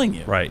is telling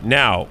you. Right.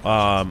 Now,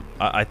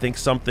 I think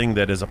something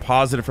that is a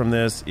positive from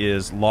this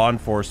is law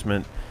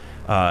enforcement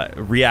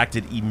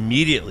reacted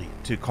immediately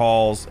to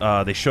calls.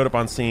 They showed up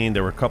on scene.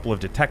 There were a couple of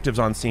detectives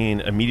on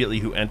scene immediately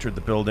who entered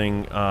the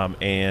building,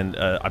 and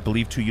I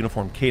believe 2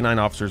 uniformed K-9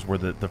 officers were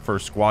the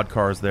first squad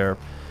cars there.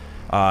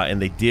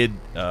 And they did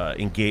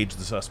engage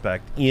the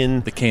suspect in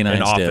the K-9s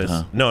an office. did,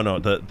 huh? No,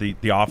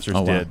 the officers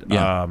did.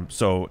 Yeah.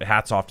 So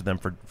hats off to them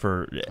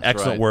for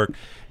excellent right. work.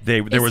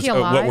 There was he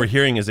alive? what we're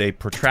hearing is a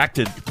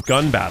protracted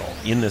gun battle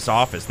in this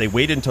office. They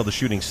waited until the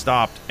shooting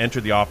stopped,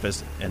 entered the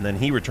office, and then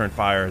he returned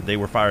fire. They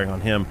were firing on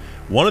him.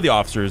 One of the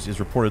officers is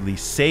reportedly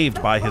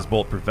saved by his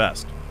bulletproof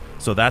vest.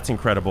 So that's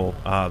incredible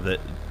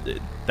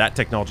that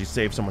technology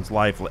saved someone's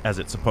life as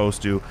it's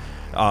supposed to.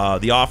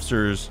 The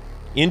officers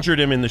injured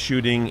him in the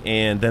shooting,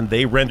 and then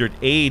they rendered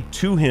aid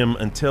to him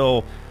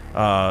until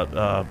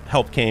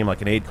help came,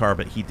 like an aid car,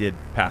 but he did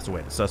pass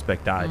away. The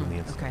suspect died in the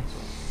incident. Okay.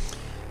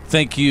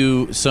 Thank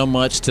you so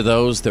much to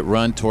those that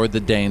run toward the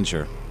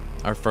danger.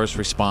 Our first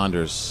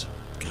responders.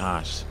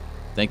 Gosh,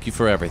 thank you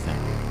for everything.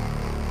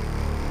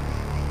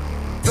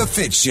 The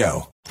Fitz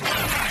Show.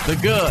 The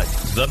good,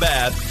 the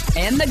bad,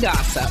 And the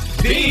gossip.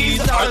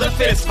 These are the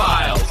Fitz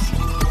Files.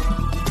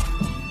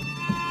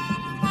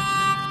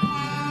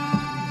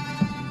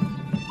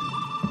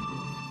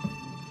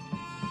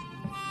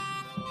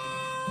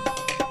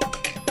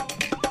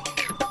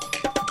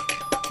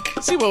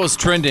 See what was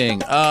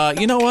trending.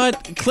 You know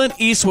what? Clint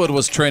Eastwood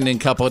was trending a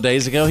couple of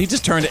days ago. He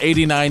just turned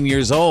 89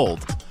 years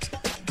old.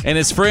 And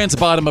his friends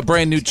bought him a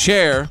brand new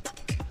chair.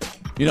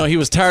 You know, he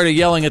was tired of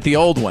yelling at the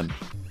old one.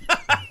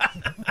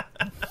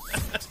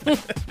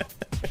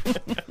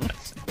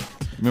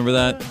 Remember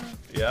that?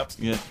 Yep.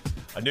 Yeah.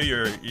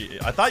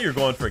 I thought you were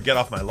going for a "get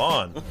off my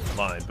lawn"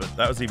 line, but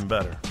that was even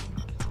better.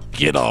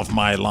 Get off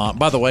my lawn.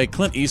 By the way,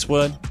 Clint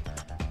Eastwood,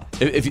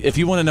 if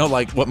you want to know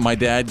like what my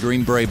dad,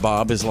 Green Beret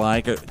Bob, is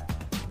like,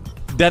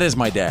 that is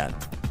my dad.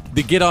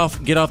 The get off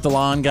the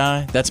lawn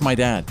guy, that's my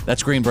dad.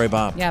 That's Green Beret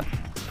Bob. Yep.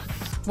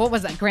 What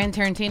was that? Gran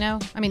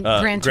Tarantino? I mean,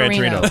 Gran Gran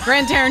Torino. Torino.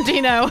 Gran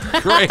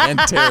Tarantino. Gran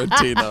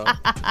Tarantino.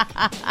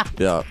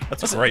 Yeah.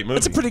 That's a great movie.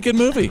 It's a pretty good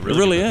movie. It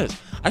really is.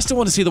 I still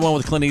want to see the one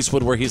with Clint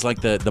Eastwood where he's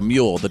like the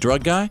mule, the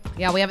drug guy.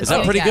 Yeah, we haven't Is seen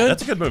that it pretty yet. good?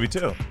 That's a good movie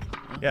too.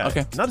 Yeah.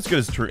 Okay. Not as good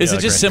as Is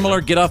it just similar,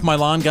 Gran get off my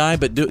lawn guy,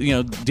 but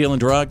dealing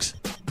drugs?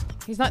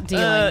 He's not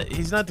dealing.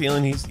 He's not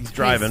dealing. He's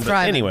driving. He's but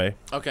driving. anyway.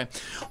 Okay.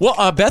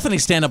 Well,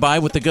 Bethany's standing by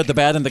with the good, the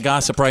bad, and the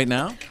gossip right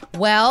now.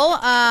 Well,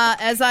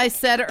 as I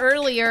said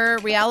earlier,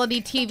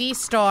 reality TV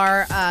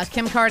star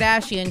Kim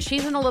Kardashian,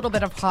 she's in a little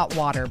bit of hot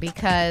water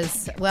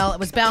because, well, it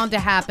was bound to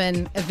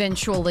happen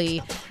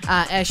eventually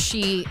as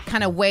she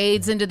kind of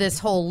wades into this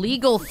whole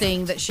legal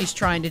thing that she's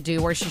trying to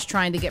do where she's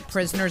trying to get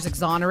prisoners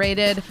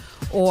exonerated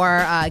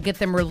or get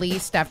them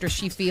released after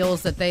she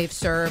feels that they've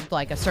served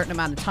like a certain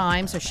amount of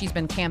time. So she's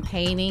been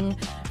campaigning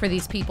for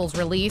these people's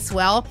release.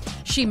 Well,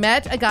 she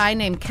met a guy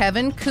named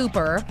Kevin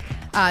Cooper.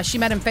 She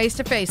met him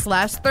face-to-face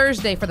last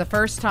Thursday for the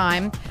first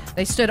time.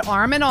 They stood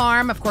arm in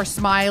arm, of course,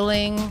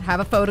 smiling, have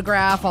a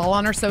photograph, all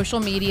on her social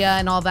media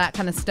and all that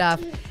kind of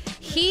stuff.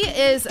 He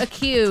is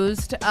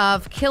accused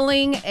of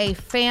killing a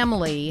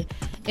family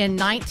in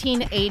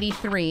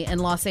 1983 in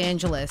Los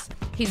Angeles.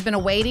 He's been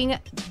awaiting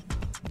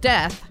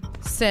death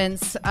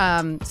since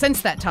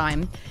that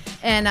time.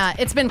 And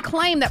it's been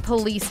claimed that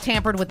police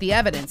tampered with the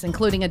evidence,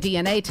 including a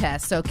DNA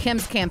test. So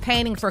Kim's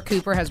campaigning for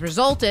Cooper has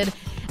resulted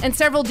in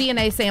several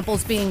DNA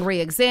samples being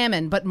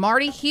re-examined. But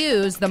Marty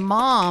Hughes, the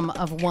mom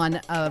of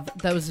one of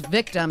those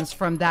victims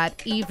from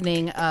that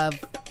evening of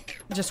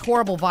just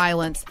horrible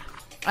violence,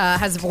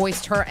 has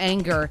voiced her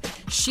anger.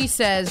 She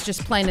says,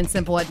 just plain and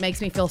simple, it makes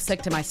me feel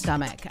sick to my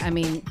stomach. I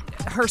mean,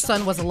 her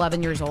son was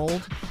 11 years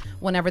old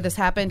whenever this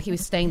happened. He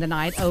was staying the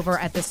night over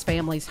at this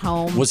family's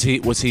home. Was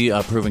he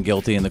proven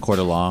guilty in the court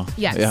of law?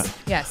 Yes. Yeah.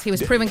 Yes, he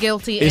was proven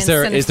guilty. Is and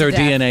there sentenced is there to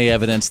death. DNA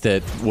evidence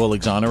that will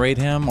exonerate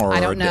him? Or I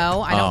don't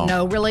know. I don't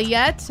know really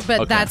yet, but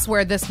Okay. that's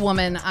where this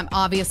woman,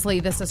 obviously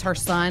this is her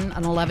son,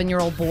 an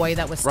 11-year-old boy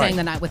that was staying Right.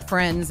 the night with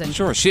friends. And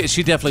Sure, she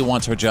definitely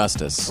wants her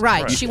justice.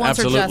 Right, she wants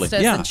Absolutely. her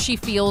justice, Yeah. and she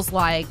feels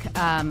like,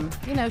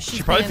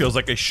 She probably feels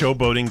like a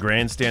showboating,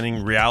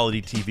 grandstanding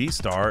reality TV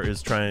star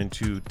is trying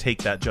to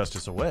take that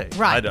justice away.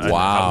 Right.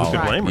 Wow. Who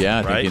could blame her? Yeah,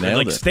 I think right? you nailed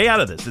like, it. stay out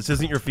of this. This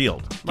isn't your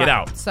field. Get Right.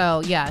 out.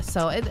 So yeah,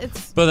 so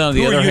it's. But on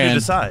the Who are other you to hand,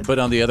 decide? but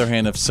on the other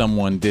hand, if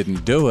someone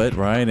didn't do it,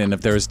 right, and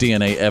if there's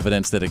DNA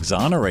evidence that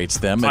exonerates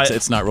them,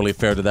 it's not really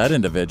fair to that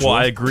individual. Well,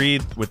 I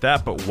agree with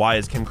that, but why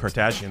is Kim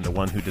Kardashian the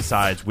one who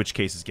decides which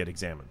cases get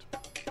examined?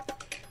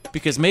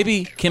 Because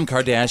maybe Kim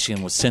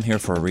Kardashian was sent here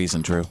for a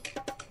reason, Drew.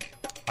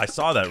 I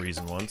saw that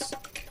reason once.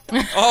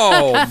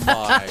 Oh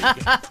my!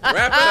 Wrap it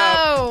up.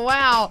 Oh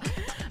wow.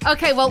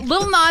 Okay, well,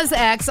 Lil Nas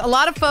X, a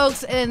lot of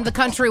folks in the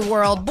country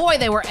world, boy,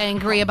 they were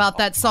angry about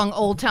that song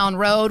Old Town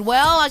Road.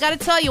 Well, I got to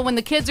tell you, when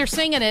the kids are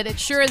singing it, it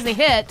sure is a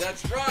hit.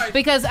 That's right.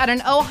 Because at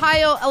an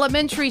Ohio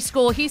elementary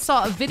school, he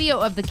saw a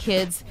video of the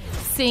kids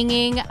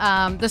singing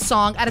the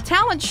song at a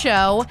talent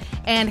show,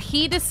 and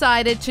he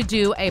decided to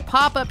do a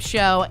pop-up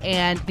show,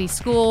 and the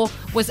school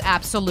was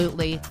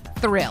absolutely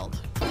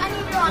thrilled.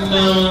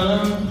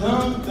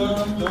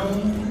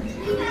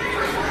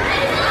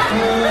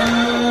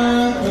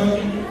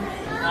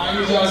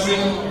 Thank you,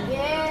 Justin.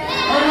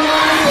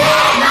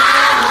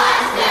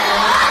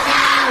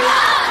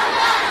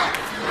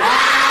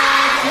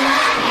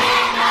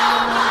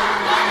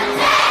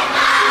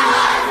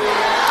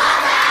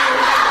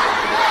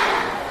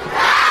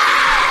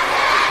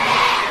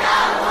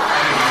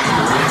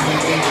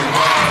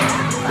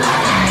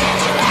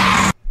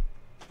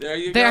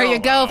 There you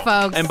go,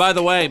 folks. And by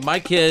the way,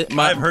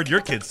 I've heard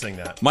your kids sing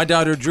that. My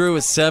daughter Drew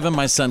is 7.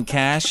 My son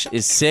Cash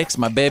is 6.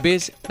 My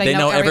babies, they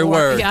know every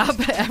word.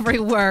 Yep, every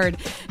word.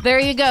 There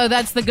you go.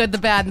 That's the good, the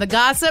bad, and the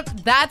gossip.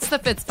 That's the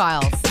Fitz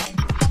Files.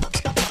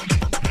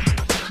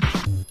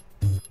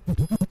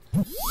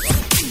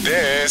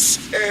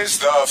 This is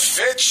the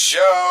Fitz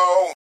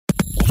Show.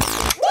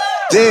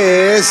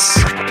 This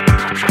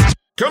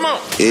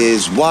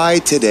is why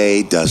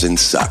today doesn't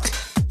suck.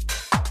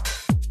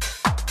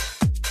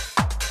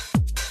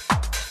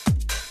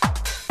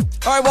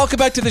 All right, welcome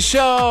back to the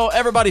show,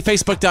 everybody.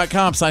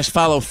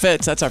 Facebook.com/follow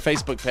Fitz. That's our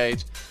Facebook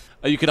page.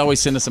 You could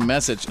always send us a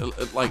message.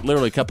 Like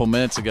literally a couple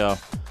minutes ago,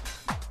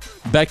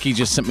 Becky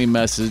just sent me a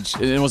message.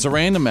 It was a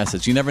random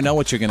message. You never know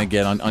what you're going to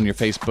get on your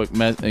Facebook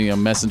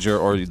messenger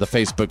or the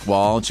Facebook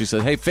wall. And she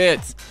said, "Hey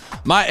Fitz,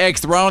 my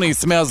ex Ronnie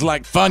smells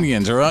like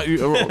Funyuns."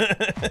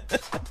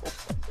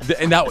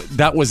 And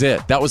that was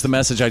it. That was the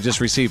message I just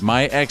received.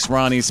 My ex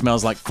Ronnie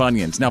smells like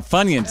Funyuns. Now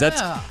Funyuns,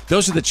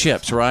 those are the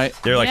chips, right?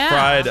 They're like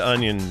fried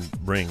onion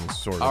rings,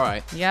 sort of. All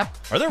right. Yep.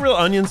 Are there real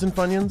onions in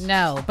Funyuns?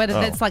 No, but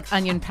it's like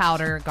onion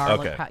powder,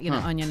 garlic, Okay.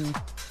 onion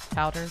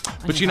powder.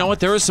 But you know what?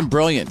 There is some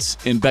brilliance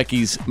in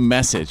Becky's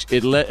message.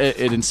 It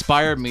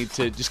inspired me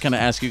to just kind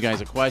of ask you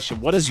guys a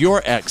question. What does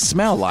your ex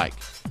smell like?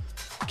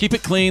 Keep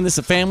it clean. This is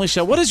a family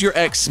show. What does your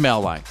ex smell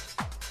like?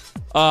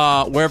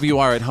 Wherever you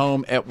are, at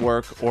home, at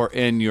work, or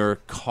in your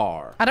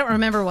car. I don't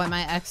remember what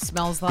my ex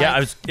smells like.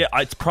 Yeah,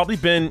 it's probably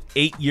been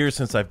 8 years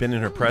since I've been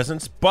in her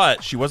presence,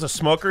 but she was a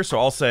smoker, so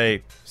I'll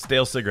say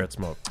stale cigarette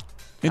smoke.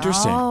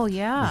 Interesting. Oh,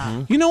 yeah.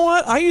 Mm-hmm. You know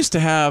what? I used to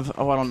have,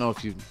 I don't know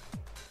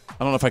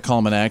if I call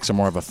him an ex or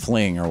more of a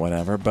fling or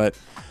whatever, but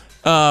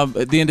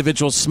the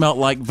individual smelled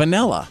like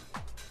vanilla.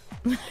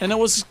 And it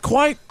was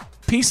quite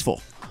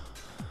peaceful.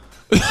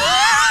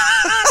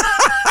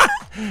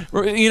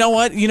 You know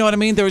what? You know what I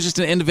mean? There was just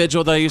an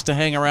individual that I used to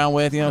hang around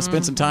with,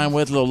 spend some time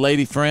with, a little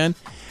lady friend.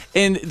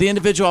 And the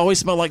individual always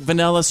smelled like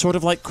vanilla, sort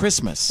of like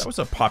Christmas. That was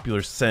a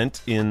popular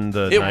scent in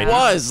the 90s. It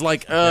was,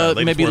 like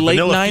maybe late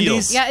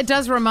 90s. Yeah, it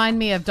does remind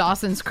me of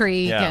Dawson's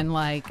Creek and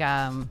like,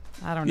 I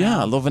don't know.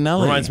 Yeah, a little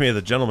vanilla. Reminds me of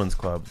the Gentleman's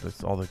Club.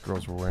 All the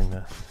girls were wearing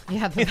that.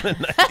 Yeah. In the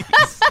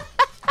 90s.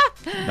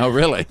 Oh,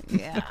 really?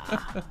 Yeah.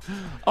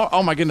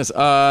 Oh my goodness.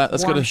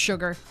 Let's go to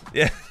sugar.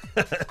 Yeah.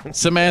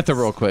 Samantha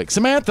real quick.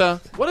 Samantha,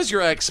 what does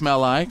your ex smell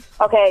like?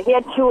 Okay, he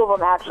had 2 of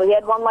them, actually. He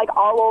had one, like,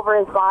 all over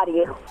his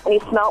body, and he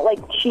smelled like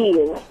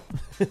cheese.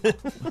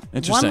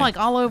 Interesting. One, like,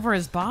 all over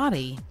his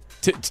body.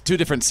 Two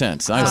different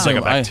scents. It's like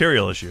a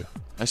bacterial issue.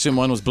 I assume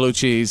one was blue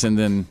cheese, and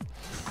then...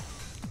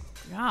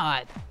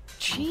 God,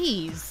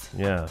 cheese.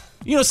 Yeah.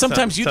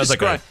 Sometimes you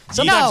describe... Like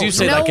sometimes you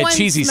say like a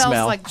cheesy smell.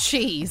 smell. Like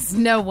cheese.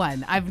 No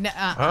one.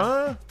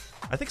 Huh?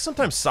 I think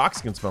sometimes socks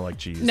can smell like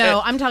cheese.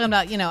 No, I'm talking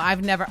about,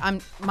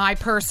 in my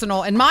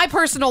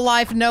personal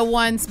life, no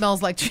one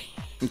smells like cheese.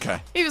 Okay.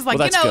 He was like,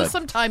 well, good.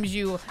 sometimes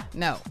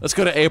no. Let's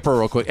go to April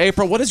real quick.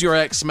 April, what does your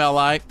ex smell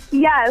like?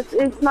 Yes,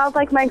 it smells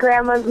like my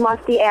grandma's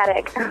musty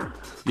attic.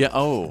 Yeah,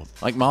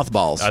 like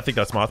mothballs. I think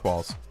that's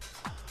mothballs.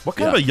 What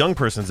kind of a young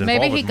person's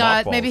involved with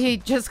mothballs? Maybe he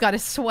just got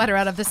his sweater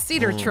out of the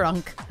cedar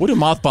trunk. What do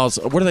mothballs,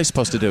 what are they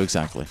supposed to do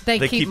exactly?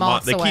 They keep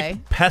moths away. They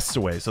keep pests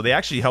away. So they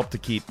actually help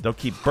they'll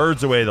keep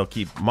birds away, they'll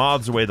keep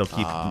moths away, they'll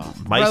keep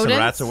mice rodents? and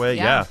rats away.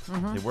 Yeah,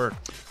 Mm-hmm. they work.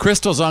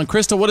 Crystal's on.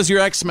 Crystal, what does your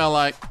ex smell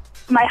like?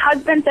 My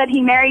husband said he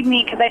married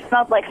me because I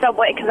smelled like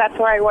Subway because that's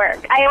where I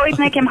work. I always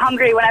make him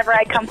hungry whenever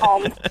I come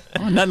home.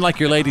 Oh, nothing like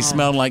your lady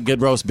smelling like good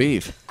roast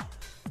beef.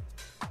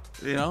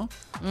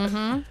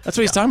 Mm-hmm. That's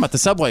what he's talking about, the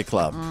Subway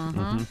Club.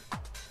 Mm-hmm.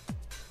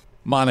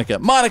 Monica,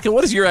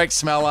 what does your ex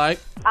smell like?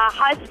 A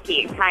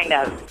husky, kind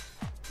of.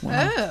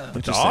 Oh. A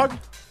dog?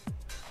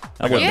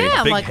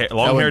 Yeah, big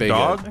long-haired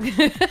dog?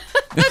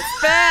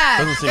 That's bad.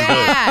 Doesn't seem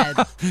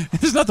good.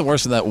 There's nothing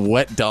worse than that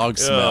wet dog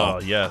smell.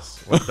 Oh,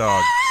 yes. Wet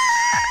dog.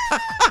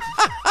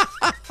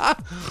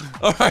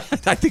 All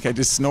right, I think I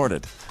just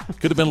snorted.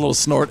 Could have been a little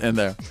snort in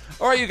there.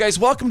 All right, you guys,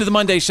 welcome to the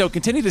Monday Show.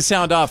 Continue to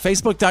sound off.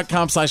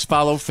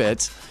 Facebook.com/follow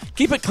Fitz.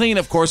 Keep it clean,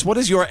 of course. What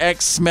does your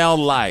ex smell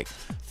like?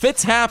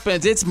 Fitz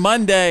happens. It's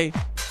Monday.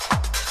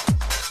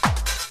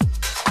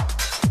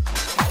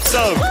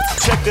 So,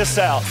 check this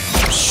out.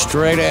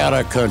 Straight out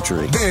of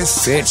country.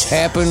 This Fitz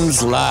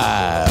happens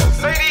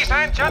live. Ladies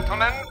and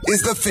gentlemen,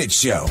 is the Fitz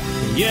Show.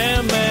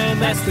 Yeah, man,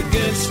 that's the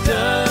good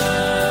stuff.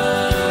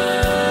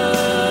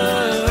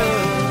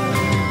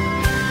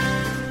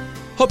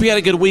 Hope you had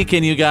a good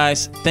weekend, you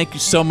guys. Thank you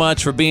so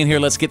much for being here.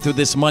 Let's get through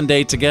this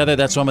Monday together.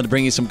 That's why I'm going to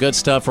bring you some good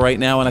stuff right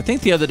now. And I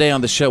think the other day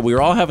on the show, we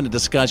were all having a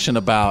discussion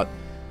about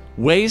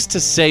ways to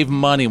save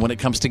money when it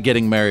comes to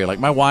getting married. Like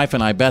my wife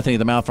and I, Bethany,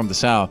 the mouth from the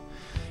South,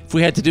 if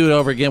we had to do it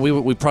over again,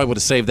 we probably would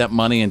have saved that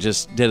money and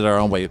just did it our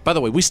own way. By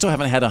the way, we still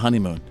haven't had a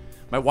honeymoon.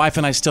 My wife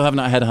and I still have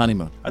not had a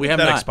honeymoon. I think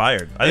that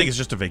expired. I think it's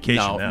just a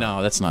vacation now.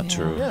 No, that's not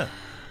true. Yeah.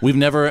 We've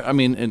never,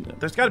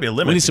 there's got to be a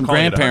limit. We need some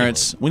calling it a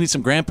grandparents. We need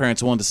some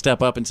grandparents willing to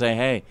step up and say,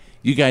 hey,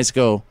 you guys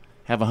go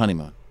have a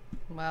honeymoon.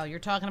 Well, you're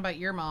talking about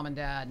your mom and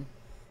dad.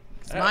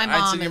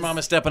 I'd say your mom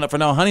is stepping up for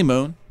no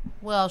honeymoon.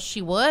 Well,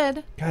 she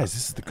would. Guys,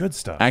 this is the good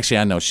stuff. Actually,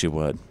 I know she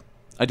would.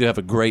 I do have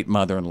a great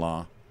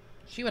mother-in-law.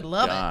 She would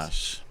love it.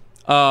 Gosh.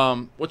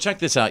 Well, check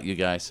this out, you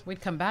guys.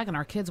 We'd come back and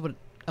our kids would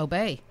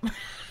obey.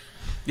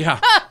 Yeah.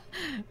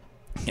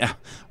 Yeah.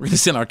 We're going to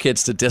send our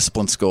kids to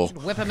discipline school.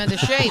 Whip them into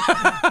shape.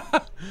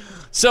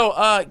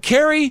 So,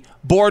 Carrie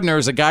Bordner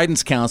is a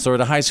guidance counselor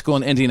at a high school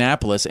in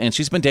Indianapolis, and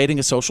she's been dating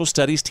a social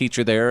studies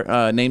teacher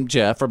there named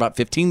Jeff for about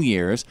 15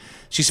 years.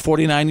 She's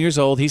 49 years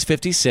old. He's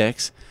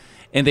 56.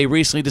 And they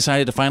recently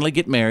decided to finally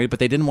get married, but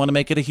they didn't want to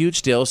make it a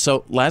huge deal.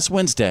 So last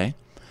Wednesday,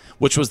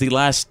 which was the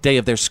last day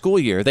of their school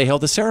year, they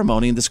held a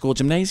ceremony in the school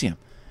gymnasium.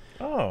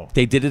 Oh.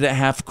 They did it at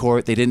half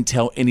court. They didn't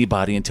tell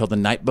anybody until the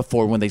night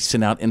before when they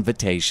sent out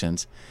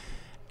invitations.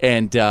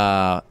 And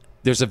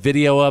there's a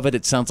video of it.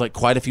 It sounds like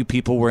quite a few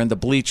people were in the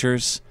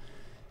bleachers.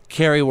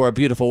 Carrie wore a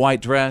beautiful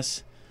white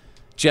dress.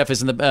 Jeff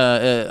is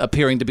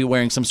appearing to be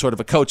wearing some sort of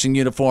a coaching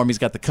uniform. He's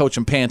got the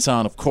coaching pants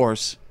on, of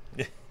course.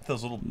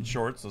 Those little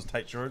shorts, those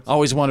tight shorts.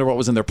 Always wonder what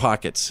was in their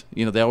pockets.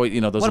 They always,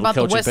 those what little about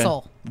coaching the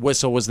whistle?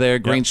 Whistle was there.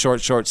 Green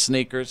short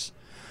sneakers.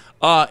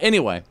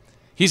 Anyway,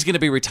 he's going to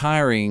be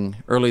retiring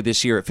early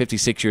this year at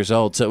 56 years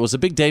old. So it was a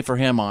big day for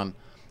him on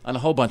a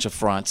whole bunch of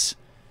fronts.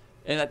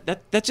 And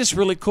that's just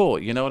really cool.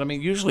 You know what I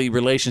mean? Usually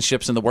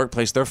relationships in the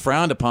workplace, they're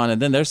frowned upon,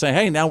 and then they're saying,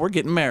 hey, now we're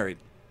getting married.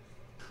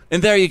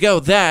 And there you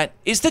go. That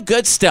is the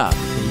good stuff.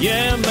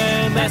 Yeah,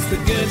 man, that's the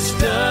good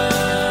stuff.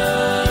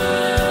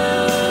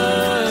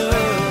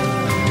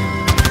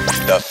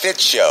 The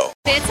Fitz Show.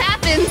 Fitz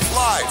happens.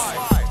 Live.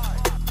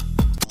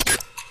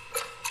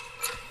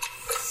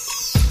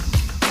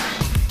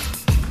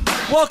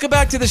 Welcome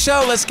back to the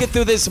show. Let's get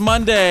through this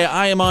Monday.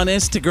 I am on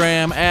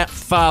Instagram at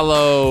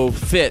Follow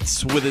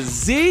Fitz with a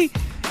Z.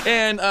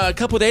 And a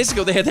couple of days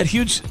ago, they had that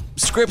huge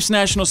Scripps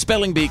National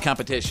Spelling Bee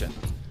competition,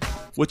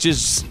 which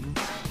is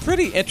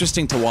pretty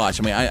interesting to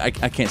watch. I mean, I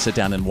can't sit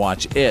down and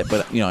watch it,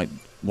 but I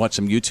watch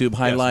some YouTube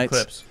highlights.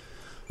 Some clips.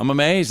 I'm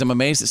amazed. I'm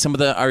amazed at some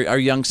of our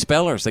young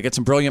spellers. They got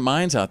some brilliant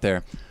minds out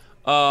there.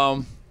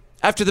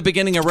 After the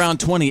beginning of round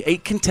 20,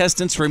 8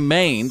 contestants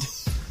remained,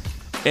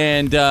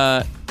 and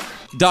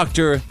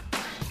Dr.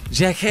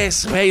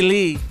 Jacques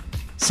Bailey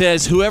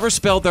says whoever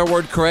spelled their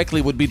word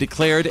correctly would be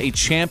declared a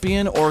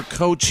champion or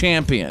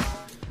co-champion.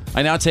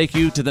 I now take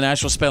you to the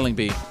National Spelling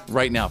Bee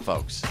right now,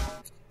 folks.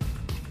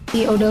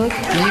 You are correct.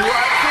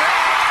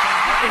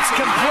 It's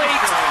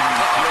complete.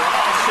 You're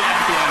all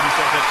champions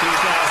of the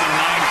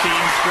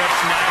 2019 Scripps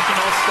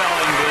National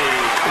Spelling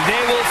Bee.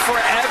 They will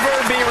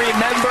forever be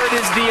remembered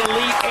as the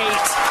Elite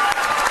Eight.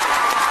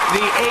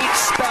 The 8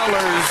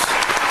 spellers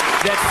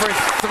that for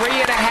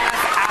 3.5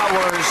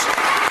 hours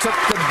took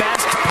the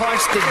best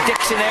punch the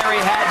dictionary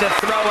had to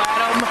throw at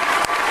them.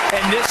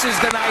 And this is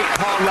the night,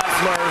 Paul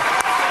Leffler,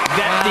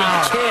 that the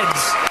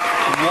kids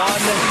won.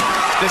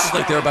 This is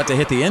like they're about to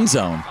hit the end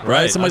zone,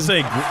 right? Somebody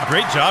say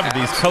great job to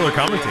these color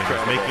commentators,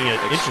 making it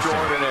interesting.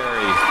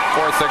 Extraordinary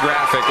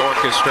orthographic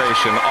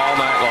orchestration all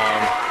night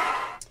long.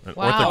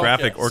 Wow.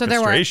 Orthographic orchestration. So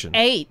there were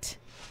 8.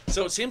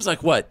 So it seems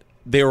like what?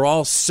 They were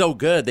all so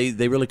good,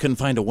 they really couldn't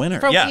find a winner.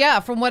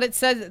 From what it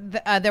says,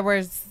 there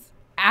was,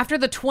 after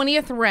the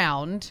 20th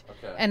round,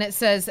 and it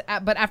says,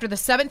 but after the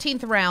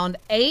 17th round,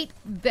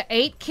 the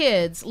 8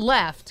 kids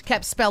left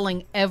kept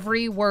spelling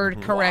every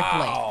word correctly.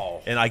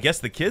 Wow. And I guess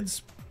the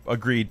kids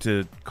agreed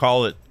to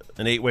call it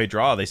an 8-way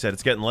draw. They said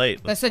it's getting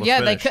late. They said, let's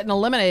they finish. couldn't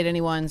eliminate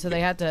anyone, so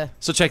they had to.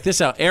 So check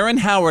this out. Erin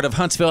Howard of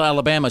Huntsville,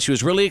 Alabama, she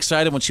was really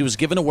excited when she was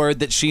given a word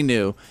that she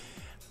knew.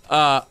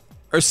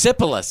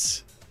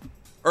 Ursipolis.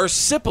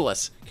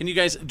 Ursipolis. Can you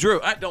guys, Drew,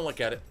 don't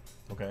look at it.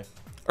 Okay.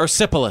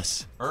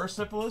 Ursipolis.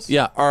 Ursipolis?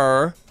 Yeah,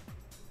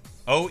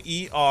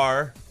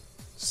 O-E-R-C.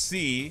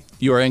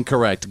 You are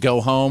incorrect.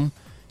 Go home,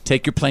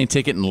 take your plane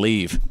ticket, and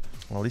leave.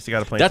 Well, at least you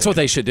got a plane That's ticket. what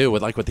they should do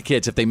with the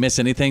kids. If they miss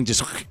anything,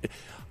 just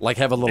like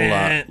have a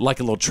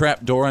little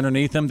trap door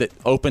underneath them that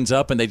opens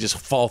up and they just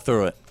fall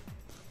through it.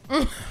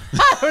 I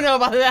don't know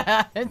about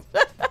that.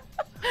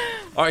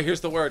 All right, here's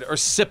the word.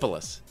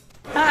 Ursipolis.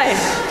 Hi,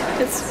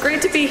 it's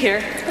great to be here.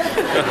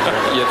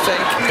 You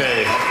think?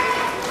 Okay.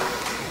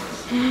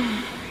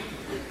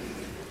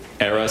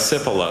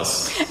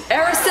 Erysipelas.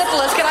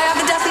 Erysipelas, can I have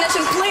the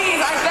definition,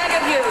 please? I beg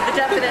of you, the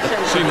definition.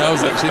 She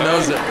knows it. She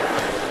knows it.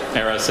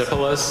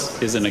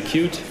 Erysipelas is an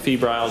acute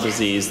febrile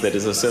disease that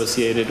is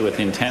associated with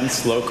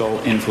intense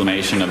local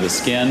inflammation of the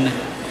skin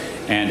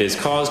and is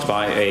caused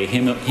by a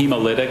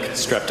hemolytic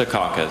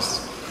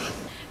streptococcus.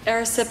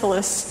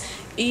 Erysipelas.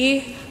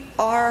 E-R-Y-S-I-P-E-L-A-S.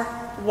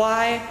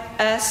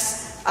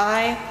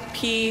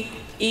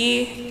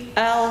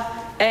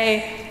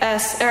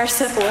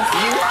 Erysipelas.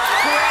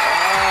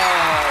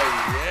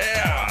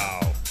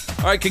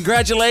 All right,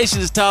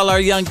 congratulations to all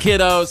our young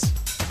kiddos.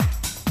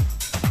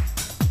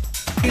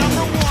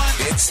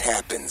 Fitz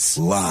happens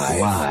live.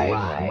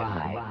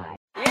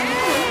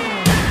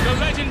 The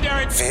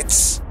legendary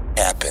Fitz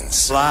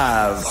happens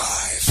Live.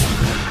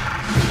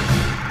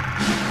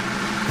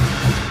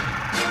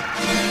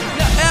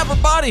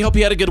 Everybody, hope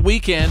you had a good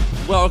weekend.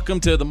 Welcome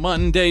to the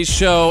Monday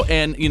show.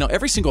 And,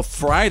 every single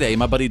Friday,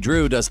 my buddy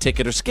Drew does Tick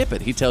It or Skip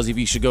It. He tells you if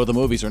you should go to the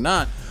movies or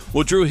not.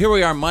 Well, Drew, here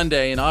we are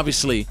Monday, and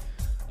obviously,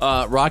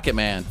 Rocket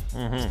Man,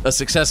 a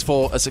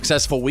successful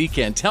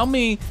weekend. Tell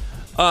me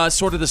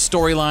sort of the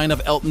storyline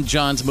of Elton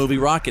John's movie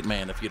Rocket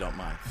Man, if you don't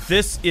mind.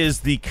 This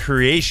is the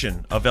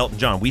creation of Elton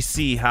John. We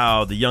see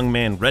how the young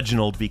man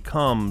Reginald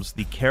becomes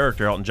the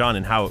character Elton John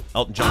and how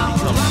Elton John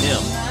becomes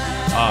him.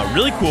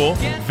 Really cool.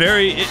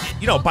 Very,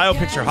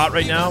 biopics are hot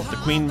right now. The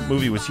Queen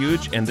movie was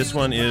huge, and this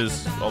one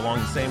is along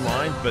the same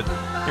line. But,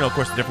 of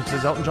course, the difference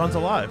is Elton John's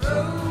alive. So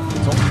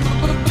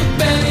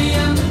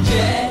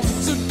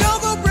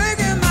don't go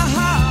breaking my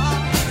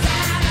heart.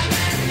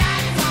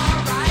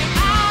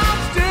 I'm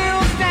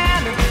still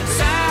standing.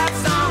 Sad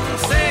song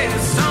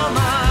says so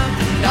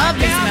much. Love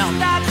this melody.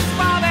 That's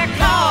why they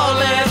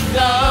call it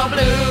the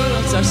blues.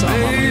 What's that song?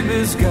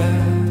 Baby's got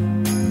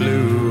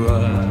blue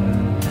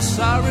eyes.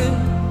 Sorry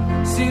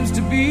seems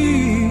to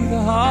be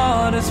the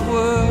hardest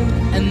word,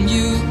 and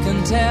you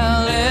can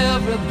tell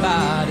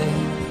everybody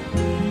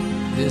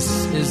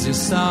this is your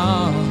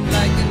song,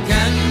 like a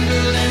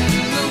candle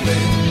in the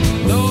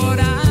wind. Lord,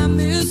 I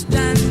miss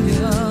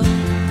Daniel.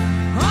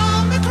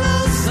 Hold me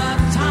close,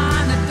 I'm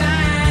trying to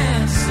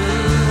dance.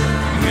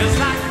 It's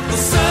like the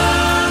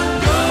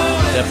sun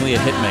goes. Definitely a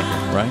hit maker,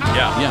 right?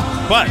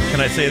 Yeah. But can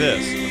I say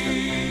this?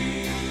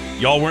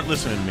 Y'all weren't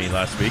listening to me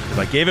last week because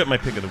I gave it my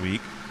pick of the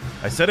week.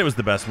 I said it was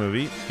the best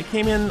movie. It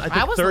came in, I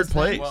think, third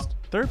place. Well,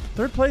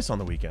 third place on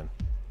the weekend.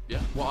 Yeah.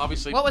 Well,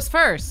 obviously. What was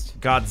first?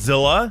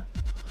 Godzilla.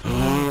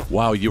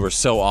 Wow, you were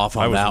so off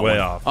on that one. I was way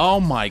off. Oh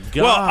my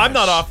god. Well, I'm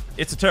not off.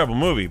 It's a terrible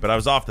movie, but I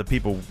was off that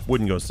people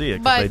wouldn't go see it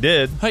because they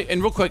did. Hey,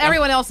 and real quick,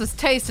 Everyone else's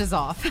taste is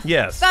off.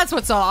 Yes. That's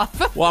what's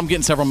off. Well, I'm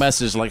getting several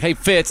messages like, "Hey,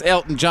 Fitz,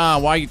 Elton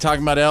John, why are you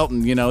talking about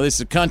Elton? This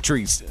is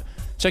country.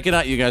 Check it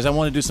out, you guys. I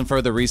want to do some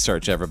further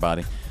research,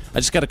 everybody." I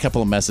just got a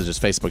couple of messages,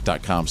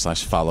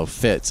 Facebook.com/follow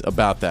Fitz,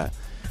 about that.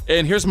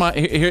 And here's how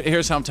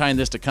I'm tying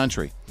this to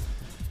country.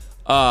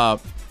 Do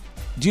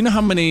you know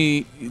how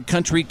many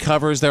country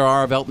covers there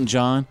are of Elton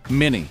John?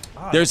 Many.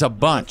 There's a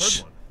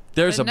bunch.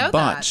 There's a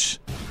bunch.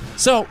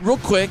 So, real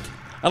quick,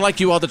 I'd like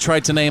you all to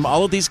try to name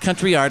all of these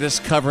country artists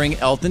covering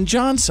Elton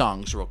John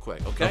songs real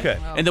quick, okay? Okay.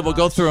 And then we'll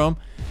go through them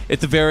at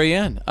the very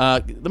end.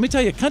 Let me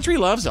tell you, country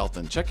loves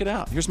Elton. Check it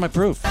out. Here's my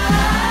proof.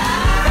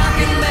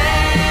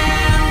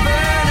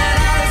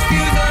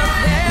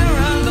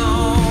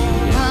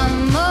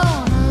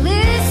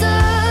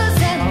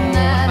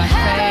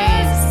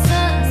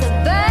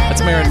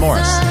 That's Maren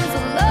Morris.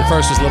 The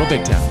first was Little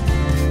Big Town.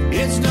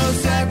 It's no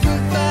sacrifice.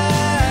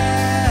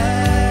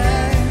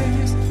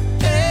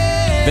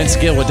 Vince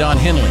Gill with Don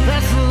Henley.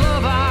 That's the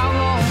love I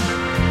want.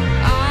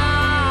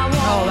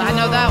 Oh, I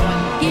know that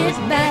one. Get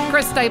back,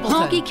 Chris Stapleton.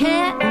 honky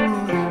cat.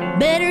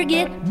 Better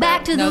get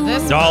back to the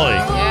this Dolly.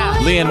 Yeah.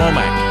 Leanne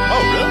Womack.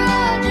 Oh, really?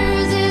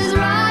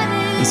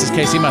 This is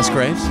Casey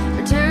Musgraves.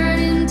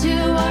 Returning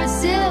to our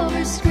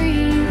silver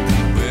screen.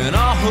 When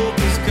all hope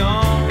is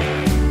gone,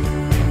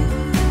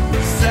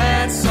 the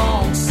sad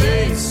song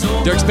says so.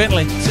 Dierks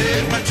Bentley.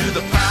 Take me to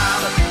the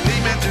pilot,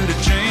 lead me to the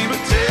chamber,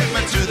 take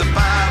me to the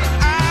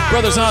pilot.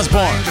 Brothers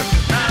Osborne.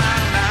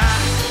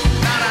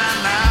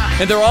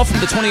 And they're all from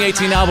the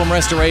 2018 album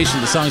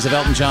Restoration, the songs of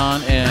Elton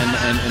John and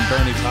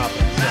Bernie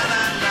Taupin. So,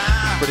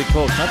 pretty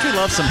cool. Country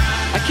loves some.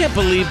 I can't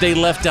believe they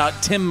left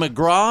out Tim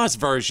McGraw's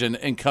version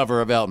and cover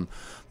of Elton.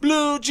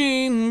 Blue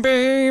Jean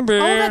Baby. Oh,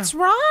 that's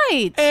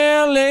right.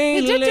 L.A.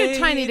 He did do lady.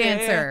 Tiny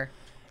Dancer.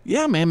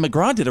 Yeah, man,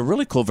 McGraw did a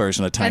really cool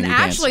version of Tiny And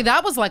Dancer. actually,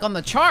 that was like on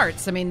the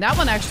charts. I mean, that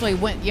one actually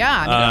went,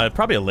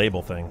 Probably a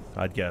label thing,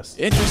 I'd guess.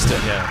 Interesting.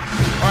 Yeah.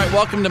 All right,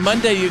 welcome to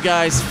Monday, you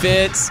guys.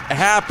 Fitz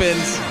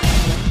happens.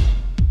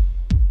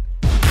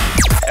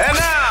 And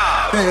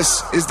now,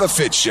 this is The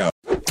Fitz Show.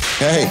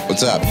 Hey,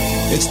 what's up?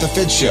 It's The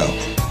Fitz Show.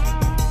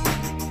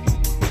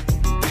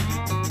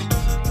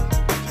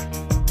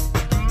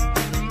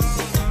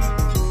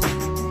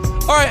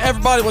 All right,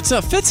 everybody, what's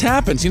up? Fitz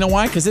happens. You know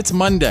why? Because it's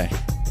Monday,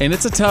 and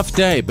it's a tough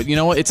day. But you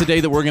know what? It's a day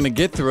that we're going to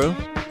get through.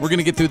 We're going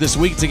to get through this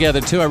week together,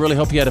 too. I really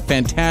hope you had a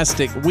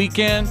fantastic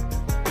weekend.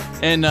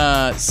 And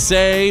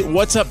say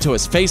what's up to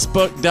us.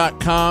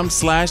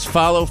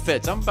 Facebook.com/follow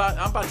Fitz. I'm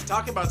about to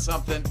talk about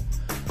something.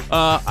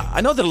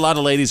 I know that a lot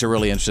of ladies are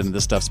really interested in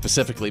this stuff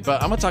specifically,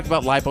 but I'm going to talk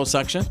about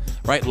liposuction,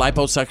 right?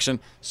 Liposuction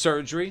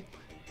surgery.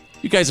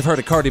 You guys have heard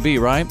of Cardi B,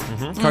 right?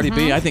 Mm-hmm. Cardi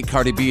B. I think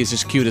Cardi B is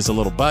just cute as a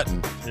little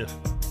button. Yeah.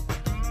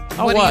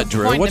 Oh, what,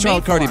 Drew? What's wrong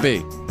with Cardi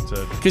B?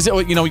 So, because,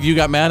 you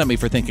got mad at me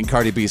for thinking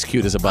Cardi B's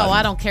cute as a button. Oh,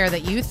 I don't care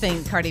that you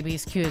think Cardi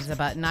B's cute as a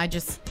button. I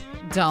just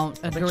don't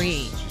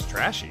agree. She's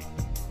trashy.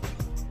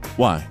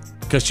 Why?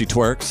 Because she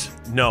twerks?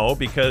 No,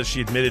 because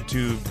she admitted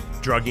to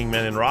drugging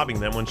men and robbing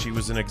them when she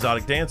was an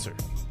exotic dancer.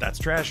 That's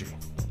trashy.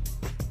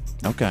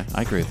 Okay,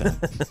 I agree with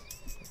that.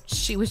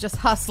 She was just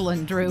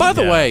hustling, Drew. By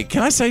the way,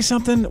 can I say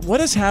something? What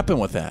has happened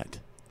with that?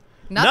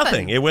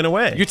 Nothing. It went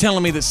away. You're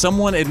telling me that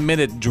someone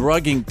admitted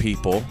drugging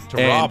people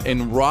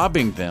and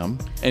robbing them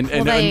and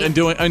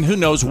doing and who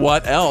knows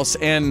what else,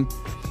 and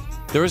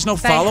there is no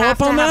follow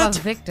up on They that? have a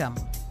victim.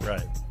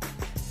 Right.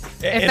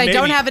 If they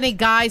don't have any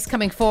guys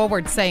coming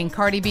forward saying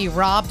Cardi B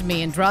robbed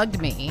me and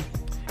drugged me.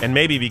 And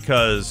maybe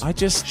because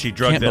she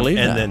drugged can't them believe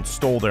and that. then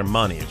stole their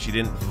money, and she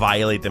didn't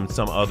violate them in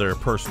some other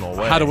personal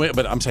way.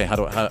 But I'm saying,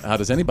 how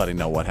does anybody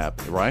know what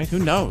happened, right? Who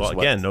knows? Well,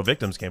 again, no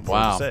victims came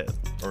forward to say it.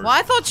 Well,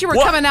 I thought you were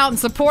coming out in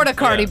support of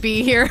Cardi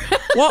B here.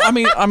 Well,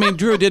 I mean,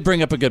 Drew did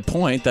bring up a good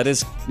point. That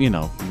is,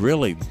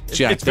 really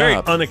jacked It's very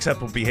up.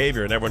 unacceptable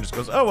behavior, and everyone just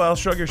goes, "Oh well,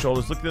 shrug your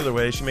shoulders, look the other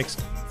way." She makes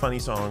funny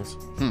songs.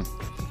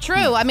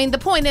 True. I mean, the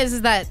point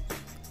is that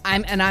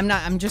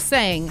I'm just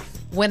saying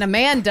when a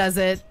man does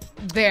it,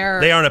 they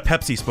aren't a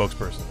Pepsi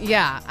spokesperson.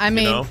 Yeah, I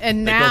mean,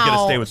 and They don't get to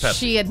now stay with Pepsi.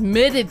 she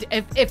admitted,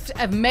 if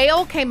a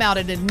male came out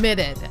and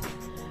admitted,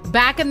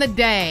 back in the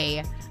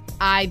day,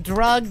 I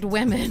drugged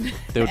women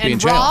They would be in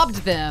and jail. robbed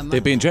them.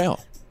 They'd be in jail.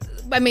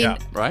 I mean, Yeah,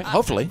 right?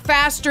 Hopefully.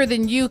 faster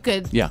than you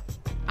could. Yeah,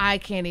 I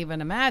can't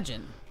even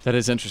imagine. that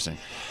is interesting.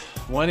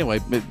 Well, anyway,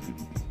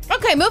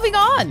 Okay, moving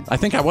on. I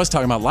think I was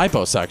talking about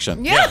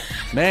liposuction. Yeah.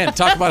 Man,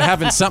 talk about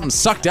having something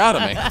sucked out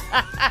of me.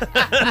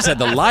 I just had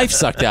the life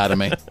sucked out of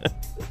me.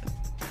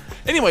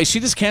 Anyway, she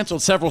just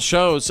canceled several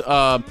shows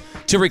to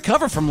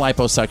recover from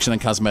liposuction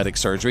and cosmetic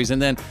surgeries.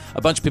 And then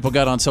a bunch of people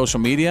got on social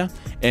media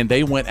and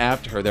they went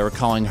after her. They were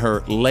calling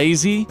her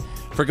lazy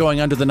for going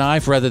under the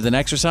knife rather than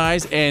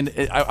exercise. And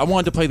I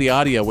wanted to play the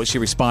audio, what she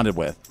responded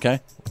with. Okay?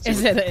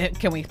 Is it?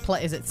 Can we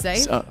play? Is it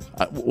safe?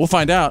 We'll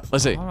find out.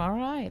 Let's see. All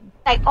right.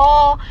 Like,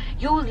 oh,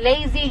 you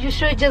lazy, you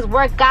should just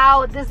work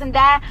out, this and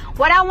that.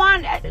 What I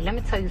want, let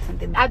me tell you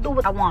something. I do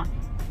what I want.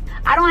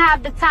 I don't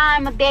have the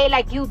time of day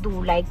like you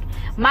do. Like,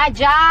 my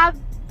job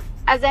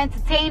as an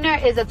entertainer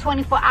is a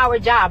 24-hour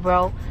job,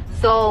 bro.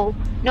 So,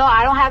 no,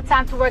 I don't have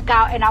time to work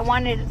out, and I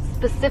wanted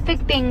specific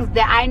things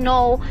that I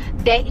know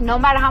that no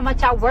matter how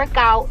much I work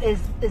out is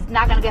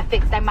not going to get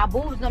fixed. Like, my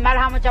boobs, no matter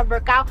how much I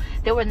work out,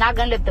 they were not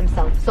going to lift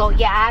themselves. So,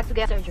 yeah, I had to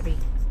get surgery.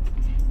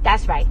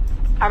 That's right.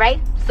 All right?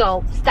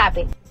 So, stop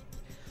it.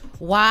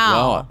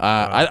 Wow. Well,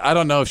 I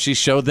don't know if she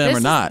showed them or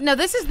not.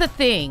 This is the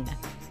thing.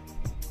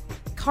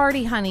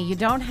 Cardi, honey, you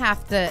don't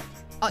have to.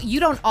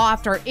 You don't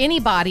offer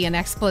anybody an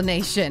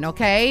explanation,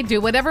 okay? Do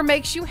whatever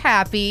makes you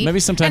happy. Maybe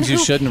sometimes And you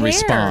who shouldn't cares?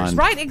 respond.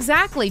 Right,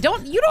 exactly. You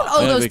don't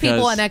owe those people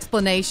because- an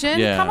explanation.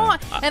 Yeah. Come on.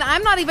 And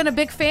I'm not even a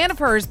big fan of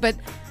hers, but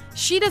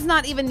she does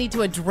not even need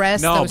to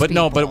address those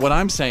people. But what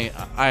I'm saying,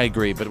 I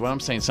agree. But what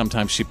I'm saying,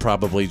 sometimes she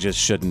probably just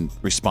shouldn't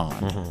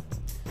respond.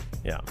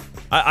 Yeah.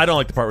 I don't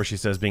like the part where she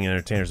says being an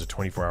entertainer is a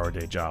 24-hour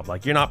day job.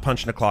 Like, you're not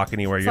punching a clock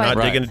anywhere. You're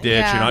not digging a ditch.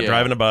 Yeah. You're not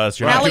driving a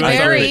bus. You're not Halle doing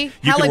Berry, something.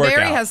 You Halle can work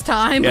Berry out. has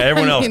time. Yeah,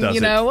 everyone I else mean, does you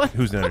know. it.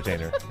 Who's an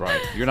entertainer?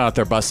 Right. You're not out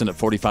there busting at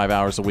 45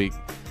 hours a week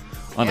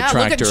on Yeah, a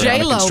look at tractor on a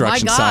J-Lo,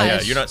 construction my site.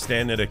 gosh. Yeah, you're not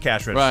standing at a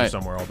cash register Right.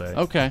 somewhere all day.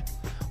 Okay.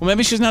 Well,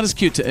 maybe she's not as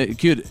cute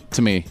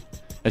to me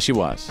as she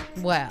was.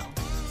 Well,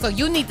 so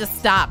you need to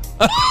stop.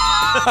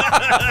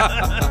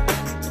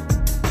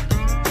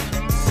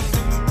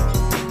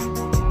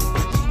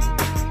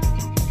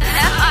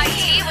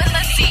 F-I-E with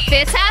a C.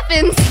 Fitz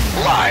happens.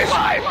 Live.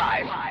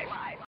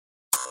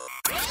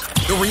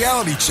 The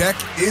reality check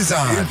is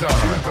on.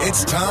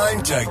 It's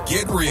time to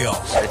get real.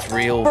 It's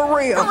real. For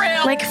real.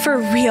 Like for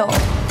real.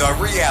 The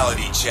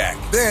reality check.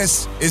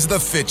 This is The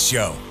Fitz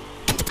Show.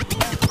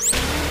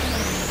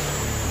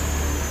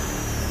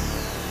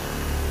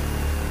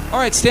 All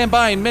right, stand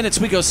by in minutes.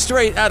 We go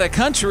straight out of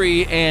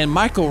country, and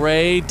Michael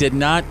Ray did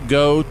not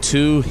go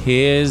to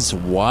his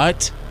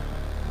what?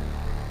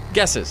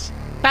 Guesses.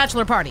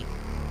 Bachelor party.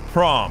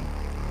 Prom.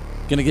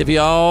 Going to give you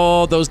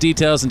all those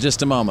details in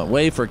just a moment.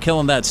 Wait for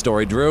killing that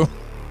story, Drew. Oh,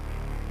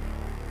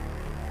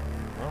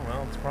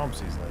 well, it's prom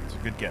season. It's a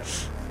good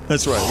guess.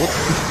 That's right.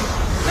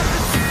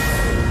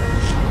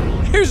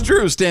 Here's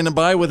Drew standing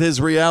by with his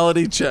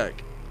reality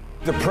check.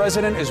 The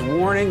president is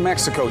warning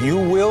Mexico, you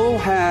will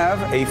have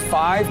a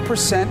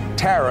 5%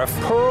 tariff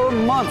per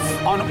month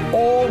on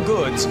all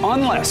goods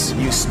unless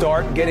you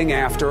start getting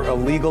after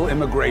illegal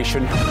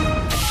immigration.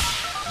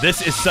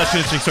 This is such an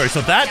interesting story.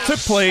 So that took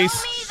place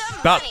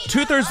about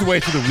 2/3 of the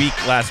way through the week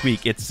last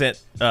week. It sent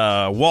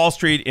Wall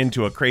Street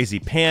into a crazy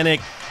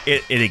panic.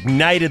 It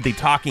ignited the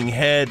talking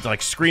heads,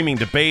 like screaming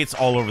debates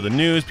all over the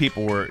news.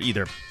 People were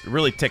either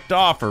really ticked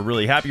off or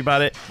really happy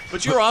about it.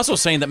 But you're also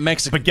saying that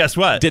Mexico... But guess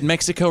what? Did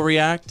Mexico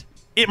react?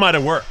 It might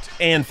have worked,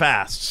 and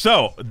fast.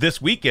 So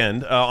this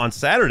weekend, on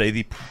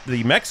Saturday,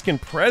 the Mexican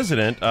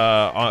president,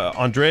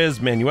 Andres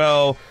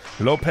Manuel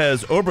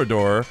Lopez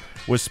Obrador,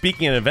 was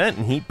speaking at an event,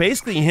 and he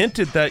basically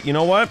hinted that, you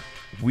know what,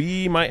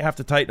 we might have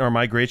to tighten our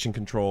migration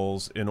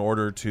controls in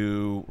order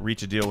to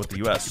reach a deal with the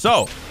U.S.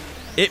 So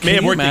it may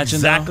have worked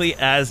exactly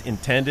as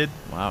intended.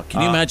 Wow.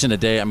 Can you imagine a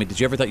day? I mean,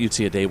 did you ever thought you'd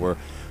see a day where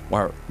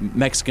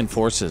Mexican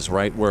forces,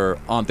 right, were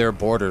on their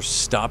borders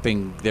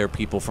stopping their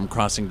people from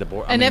crossing the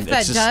border? And if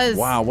that does,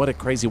 wow, what a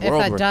crazy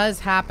world. If that does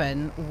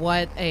happen,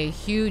 what a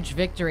huge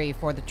victory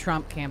for the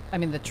Trump camp. I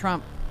mean,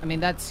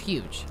 that's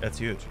huge. That's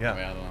huge, yeah. I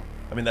mean, I don't know.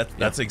 I mean,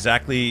 that's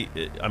exactly.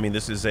 I mean,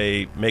 this is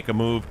a make a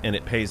move and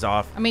it pays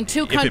off. I mean,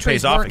 two If it countries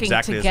pays off working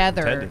exactly as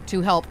together intended.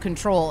 to help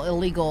control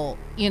illegal,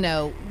 We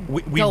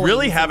goings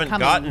really and haven't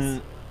comings.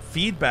 gotten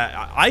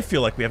feedback. I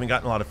feel like we haven't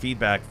gotten a lot of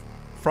feedback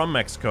from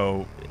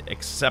Mexico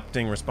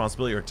accepting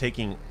responsibility or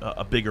taking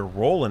a bigger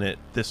role in it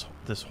this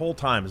whole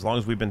time, as long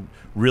as we've been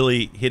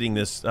really hitting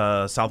this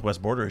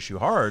southwest border issue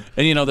hard.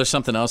 And there's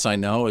something else I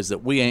know is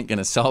that we ain't going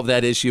to solve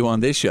that issue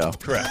on this show.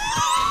 Correct.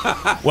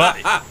 Well,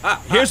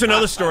 here's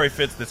another story,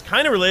 Fitz, that's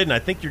kind of related, and I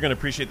think you're going to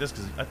appreciate this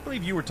because I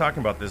believe you were talking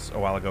about this a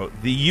while ago.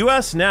 The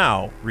U.S.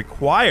 now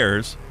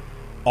requires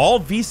all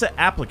visa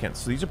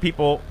applicants, so these are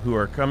people who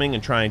are coming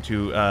and trying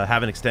to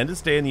have an extended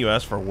stay in the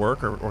U.S. for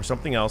work or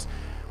something else.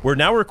 We're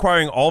now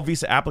requiring all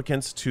visa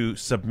applicants to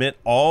submit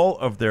all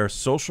of their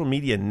social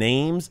media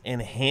names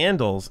and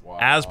handles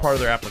as part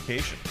of their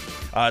application.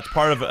 It's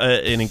part of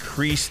an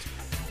increased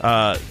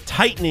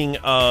tightening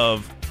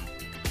of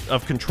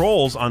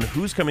controls on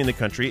who's coming to the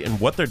country and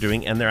what they're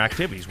doing and their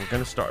activities. We're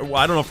going to start. Well,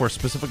 I don't know if we're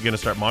specifically going to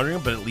start monitoring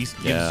them, but at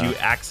least gives you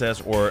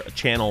access or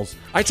channels.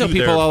 I tell to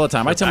people their- all the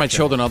time. I their tell my back end.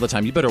 children all the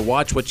time. You better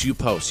watch what you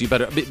post. You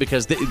better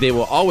because they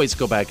will always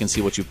go back and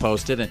see what you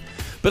posted.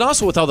 But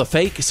also with all the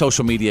fake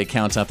social media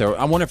accounts out there,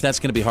 I wonder if that's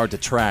going to be hard to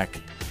track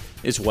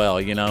as well.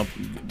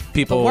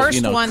 People The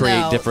worst one,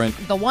 create though,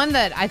 different. The one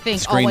that I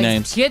think screen always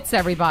names. gets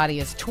everybody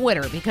is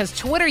Twitter, because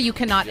Twitter you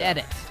cannot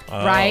edit,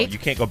 Oh, right? You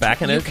can't go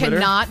back and You edit Twitter?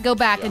 cannot go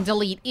back and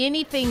delete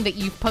anything that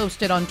you've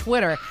posted on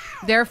Twitter.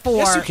 Therefore,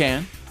 Yes, you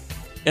can,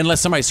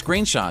 unless somebody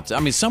screenshots. I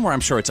mean, somewhere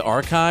I'm sure it's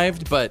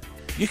archived, but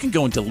you can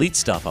go and delete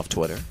stuff off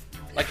Twitter.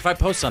 Like if I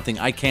post something,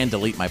 I can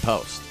delete my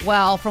post.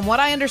 Well, from what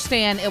I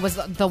understand, it was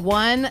the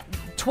one.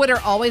 Twitter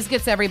always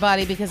gets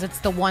everybody because it's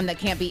the one that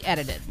can't be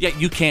edited. Yeah,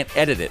 you can't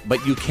edit it,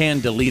 but you can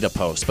delete a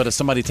post. But if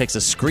somebody takes a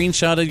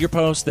screenshot of your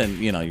post, then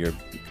you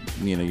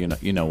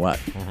know what.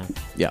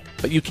 Yeah,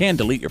 but you can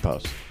delete your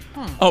post.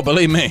 Oh,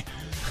 believe me.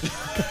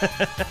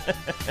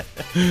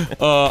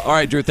 All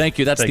right, Drew. Thank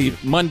you. That's the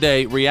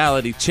Monday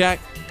reality check.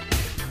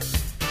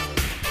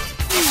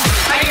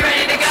 Are you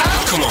ready to go?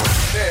 Come on.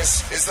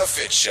 This is the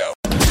Fitz Show.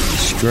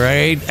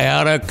 Straight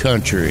out of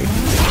country.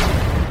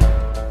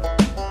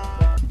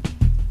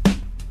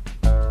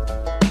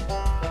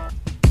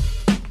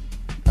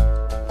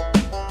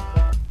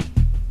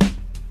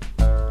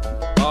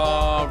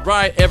 All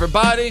right,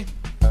 everybody.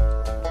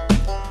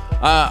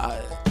 I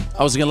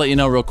was going to let you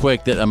know real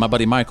quick that my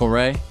buddy Michael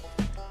Ray,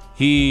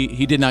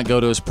 he did not go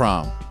to his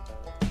prom.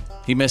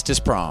 He missed his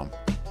prom.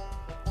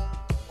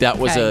 That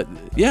was I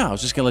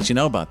was just going to let you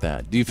know about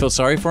that. Do you feel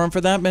sorry for him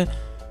for that, man?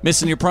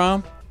 Missing your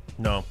prom?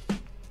 No.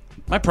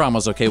 My prom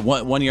was okay.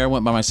 One year I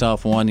went by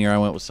myself. 1 year I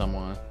went with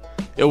someone.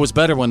 It was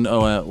better when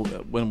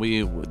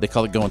they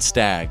call it going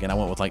stag, and I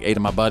went with like 8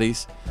 of my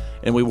buddies,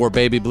 and we wore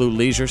baby blue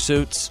leisure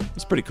suits. It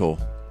was pretty cool.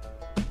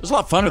 It was a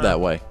lot funner that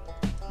way.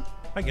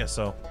 I guess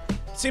so.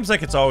 It seems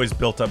like it's always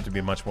built up to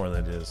be much more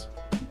than it is.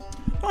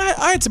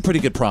 I had some pretty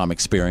good prom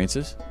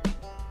experiences.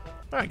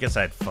 I guess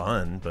I had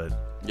fun, but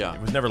yeah,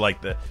 it was never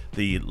like the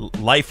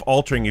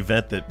life-altering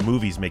event that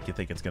movies make you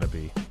think it's going to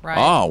be. Right.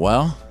 Oh,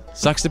 well,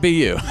 sucks to be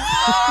you.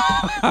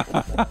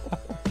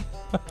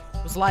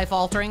 Was life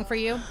altering for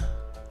you?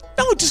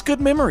 No, just good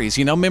memories.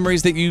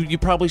 Memories that you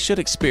probably should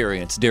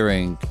experience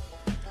during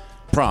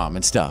prom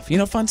and stuff.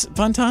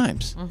 Fun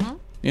times. Mm-hmm.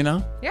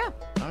 Yeah.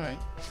 All right.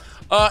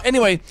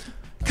 Anyway,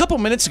 a couple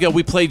minutes ago,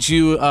 we played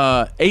you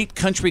 8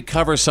 country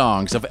cover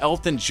songs of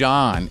Elton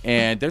John,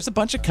 and there's a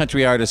bunch of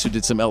country artists who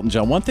did some Elton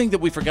John. One thing that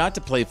we forgot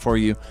to play for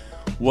you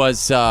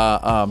was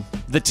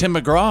the Tim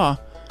McGraw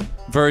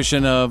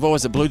version of, what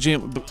was it, Blue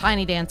Jean?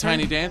 Tiny Dancer.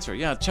 Tiny Dancer.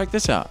 Yeah, check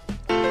this out.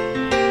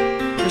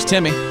 Here's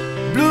Timmy.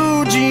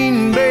 Blue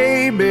jean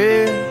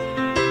baby,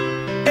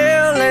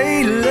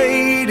 L.A.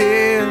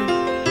 lady.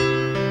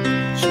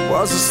 She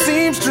was a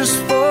seamstress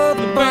for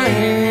the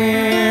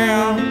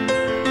band.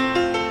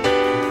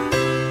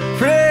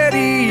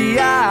 Pretty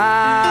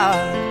eye,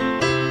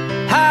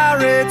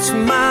 Harriet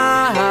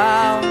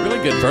smile. Really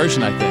good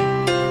version, I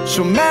think.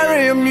 She'll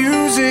marry a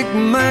music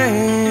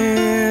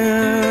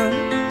man.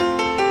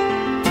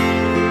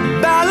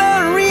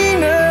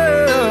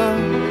 Ballerina,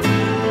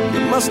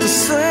 you must have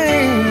seen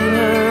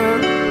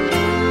her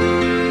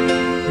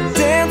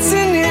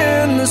dancing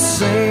in the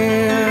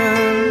sand.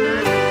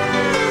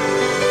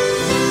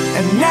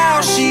 And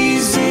now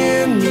she's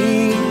in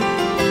me,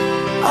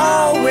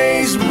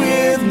 always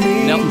with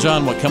me. Elton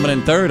John, coming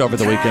in third over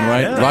the weekend,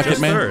 right? Yeah, Rocket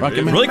just Man? third.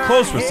 Rocket Man? Really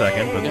close for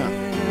second, but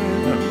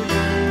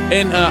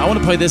And I want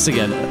to play this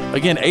again.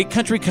 Again, 8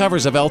 country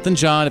covers of Elton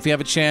John. If you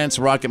have a chance,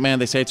 Rocket Man,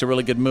 they say it's a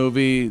really good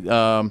movie.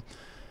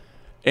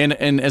 And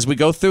as we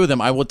go through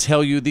them, I will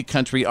tell you the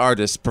country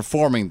artists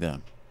performing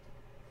them.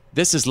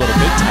 This is Little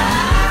Big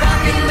Town.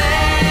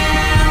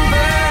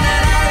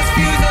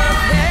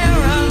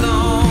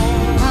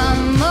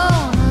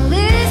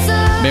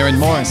 Maren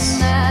Morris.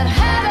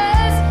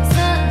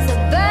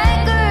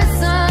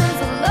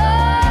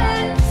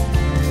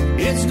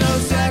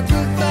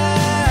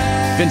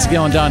 Vince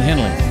Gill and Don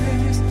Henley.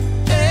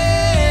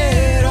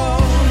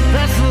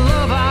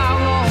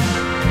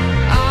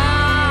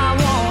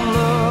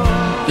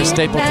 Chris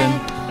Stapleton,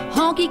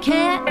 Honky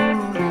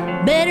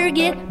cat, better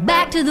get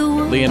back to the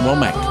woods. Leanne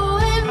Womack,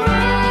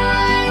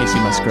 Casey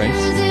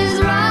Musgraves,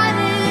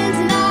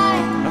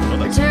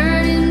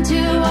 turn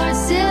into our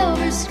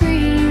silver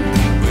screen.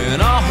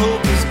 When all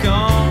hope is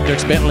gone,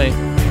 Dirk Bentley,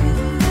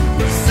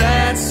 the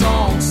sad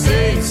song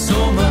says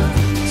so much.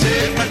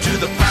 Take me to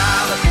the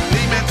pilot,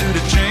 lead me to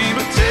the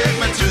chamber, take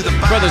me to the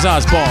Brothers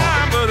Osborne.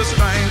 but a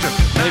stranger.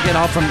 And again,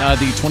 all from the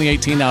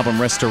 2018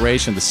 album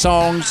Restoration, the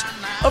songs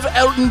of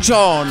Elton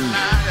John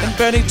and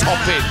Bernie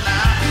Taupin.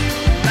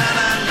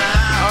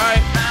 All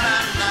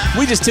right,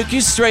 we just took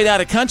you straight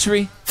out of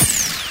country.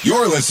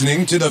 You're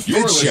listening to The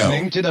Fitz Show.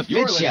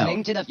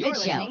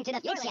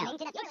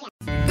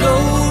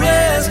 Go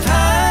rest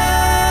high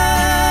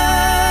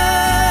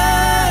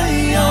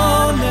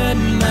on that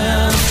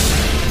mountain.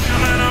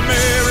 I'm an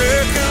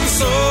American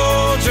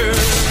soldier.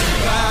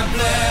 God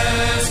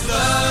bless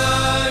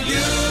the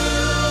USA.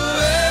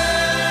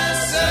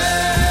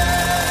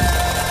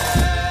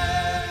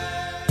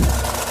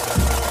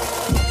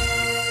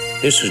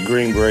 This is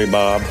Green Beret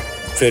Bob.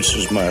 Fitz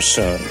is my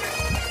son.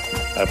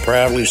 I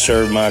proudly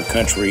served my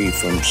country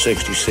from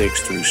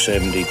 66 through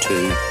 72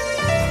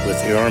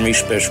 with the Army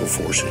Special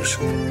Forces.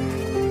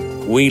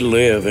 We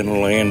live in a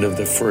land of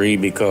the free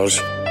because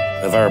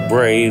of our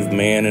brave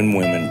men and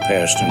women,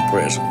 past and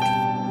present.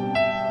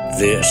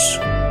 This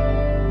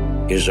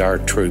is our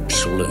troop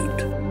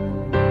salute.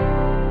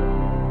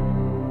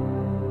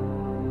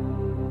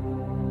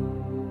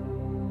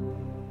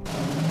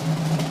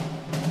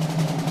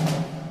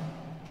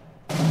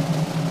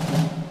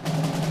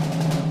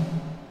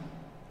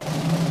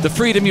 The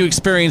freedom you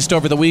experienced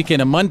over the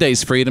weekend and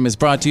Monday's freedom is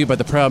brought to you by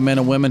the proud men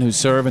and women who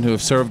serve and who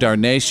have served our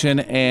nation.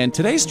 And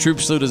today's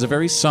troop salute is a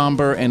very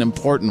somber and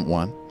important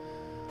one.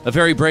 A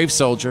very brave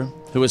soldier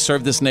who has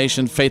served this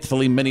nation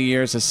faithfully many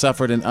years has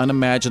suffered an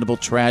unimaginable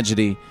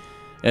tragedy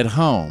at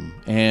home.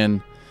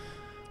 And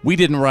we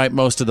didn't write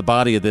most of the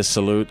body of this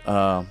salute.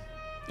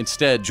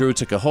 Instead, Drew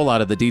took a whole lot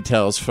of the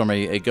details from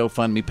a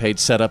GoFundMe page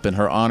set up in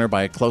her honor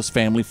by a close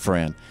family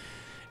friend.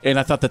 And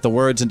I thought that the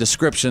words and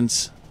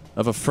descriptions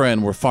of a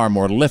friend were far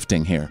more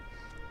lifting here.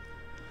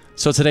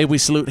 So today we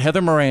salute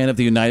Heather Moran of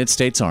the United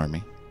States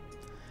Army.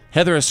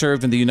 Heather has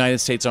served in the United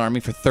States Army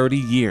for 30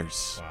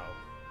 years. Wow.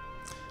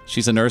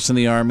 She's a nurse in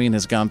the Army and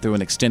has gone through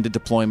an extended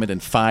deployment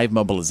and 5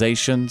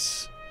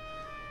 mobilizations.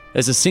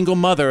 As a single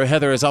mother,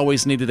 Heather has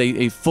always needed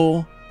a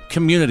full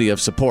community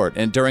of support,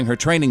 and during her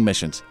training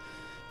missions,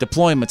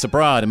 deployments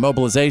abroad and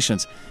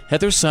mobilizations,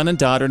 Heather's son and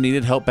daughter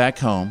needed help back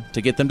home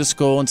to get them to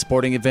school and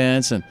sporting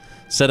events and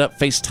set up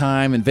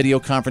FaceTime and video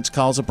conference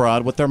calls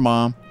abroad with their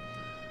mom.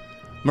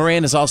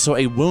 Moran is also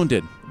a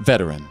wounded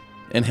veteran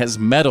and has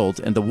medaled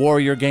in the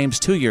Warrior Games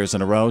 2 years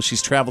in a row.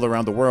 She's traveled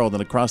around the world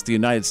and across the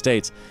United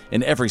States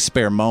in every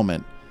spare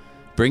moment,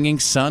 bringing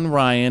son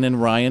Ryan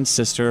and Ryan's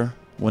sister,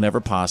 whenever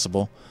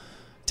possible,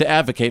 to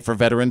advocate for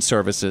veteran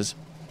services,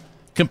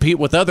 compete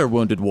with other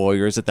wounded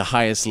warriors at the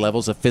highest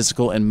levels of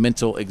physical and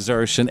mental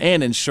exertion,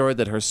 and ensure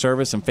that her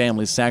service and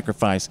family's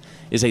sacrifice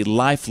is a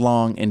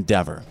lifelong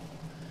endeavor.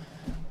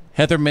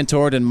 Heather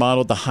mentored and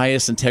modeled the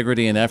highest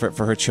integrity and effort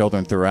for her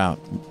children throughout.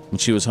 When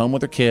she was home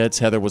with her kids,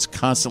 Heather was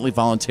constantly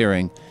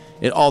volunteering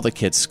at all the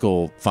kids'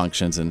 school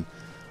functions and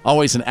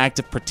always an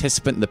active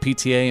participant in the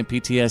PTA and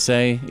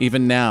PTSA.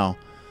 Even now,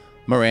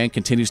 Moran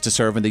continues to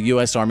serve in the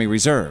U.S. Army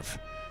Reserve,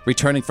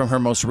 returning from her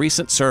most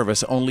recent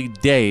service only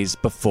days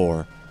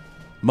before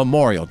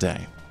Memorial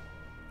Day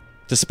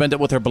to spend it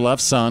with her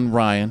beloved son,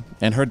 Ryan,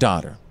 and her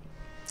daughter.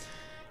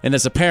 And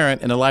as a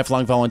parent and a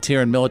lifelong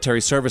volunteer and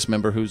military service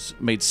member who's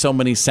made so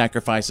many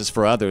sacrifices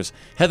for others,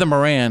 Heather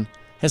Moran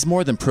has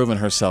more than proven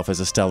herself as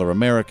a stellar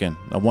American,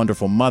 a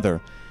wonderful mother,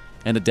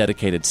 and a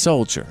dedicated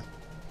soldier.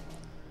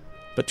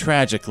 But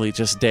tragically,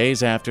 just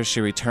days after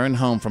she returned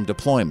home from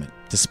deployment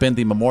to spend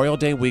the Memorial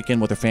Day weekend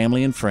with her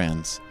family and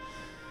friends,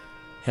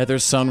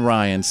 Heather's son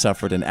Ryan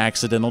suffered an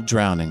accidental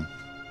drowning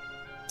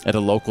at a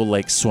local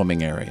lake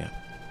swimming area.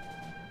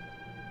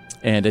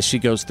 And as she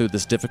goes through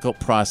this difficult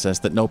process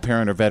that no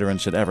parent or veteran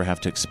should ever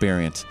have to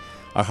experience,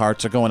 our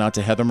hearts are going out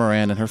to Heather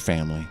Moran and her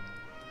family.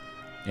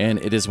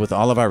 And it is with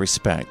all of our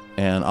respect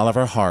and all of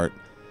our heart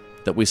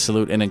that we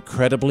salute an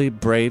incredibly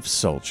brave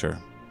soldier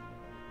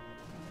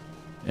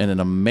and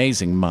an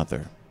amazing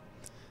mother,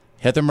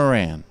 Heather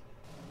Moran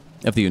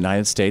of the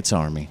United States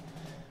Army.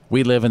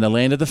 We live in the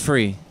land of the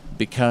free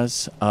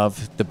because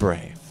of the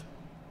brave.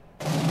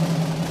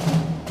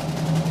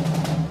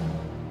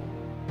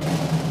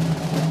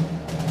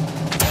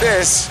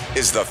 This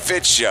is The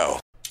Fitz Show.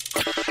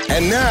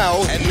 And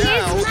now,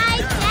 Here's my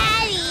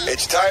daddy.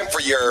 it's time for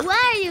your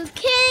Why are you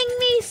kidding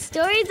me?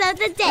 Stories of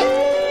the day.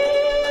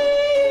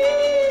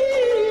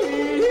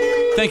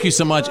 Thank you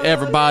so much,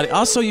 everybody.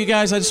 Also, you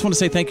guys, I just want to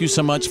say thank you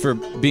so much for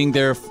being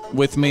there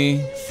with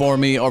me, for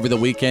me over the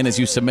weekend as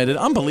you submitted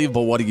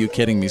unbelievable What Are You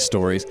Kidding Me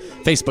stories.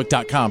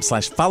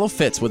 Facebook.com/follow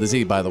Fitz with a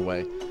Z, by the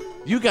way.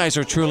 You guys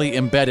are truly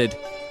embedded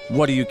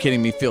What Are You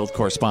Kidding Me field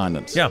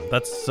correspondents. Yeah,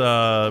 that's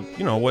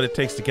what it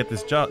takes to get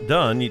this job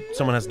done.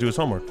 Someone has to do his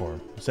homework for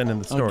him. Send in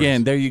the stories.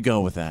 Again, there you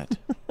go with that.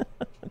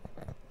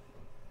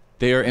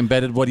 They are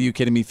embedded What Are You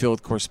Kidding Me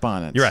field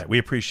correspondents. You're right. We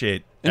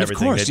appreciate and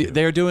everything of course, they do.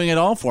 they're doing it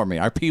all for me.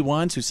 Our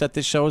P1s who set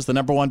this show as the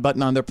number one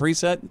button on their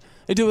preset,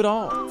 they do it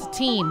all. It's a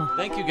team.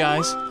 Thank you,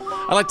 guys.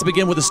 I'd like to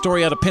begin with a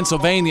story out of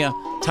Pennsylvania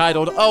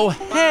titled, Oh,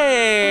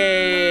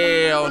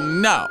 Hell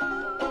No.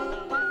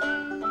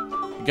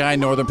 A guy in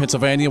northern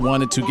Pennsylvania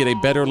wanted to get a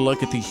better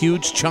look at the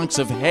huge chunks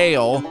of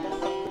hail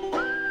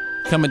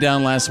coming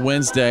down last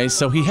Wednesday,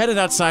 so he headed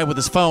outside with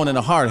his phone and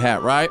a hard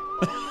hat, right?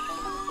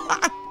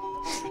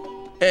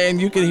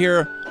 And you could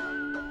hear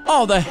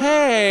all the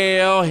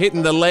hail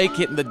hitting the lake,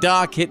 hitting the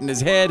dock, hitting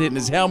his head, hitting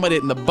his helmet,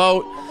 hitting the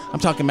boat. I'm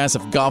talking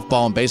massive golf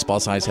ball and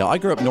baseball size hail. I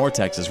grew up in North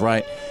Texas,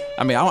 right?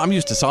 I mean, I'm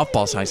used to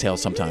softball size hail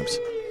sometimes.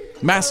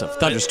 Massive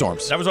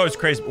thunderstorms. That was always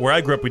crazy. Where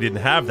I grew up, we didn't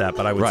have that,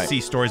 but I would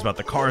see stories about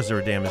the cars that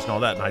were damaged and all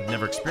that, and I'd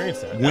never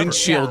experienced that.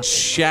 Windshield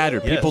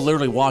shattered. Yes. People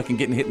literally walking,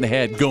 getting hit in the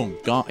head, gone,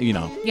 you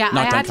know, Yeah, I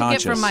knocked had to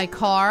unconscious. get from my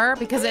car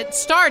because it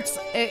starts.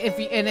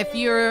 If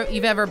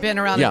you've ever been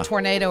around a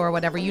tornado or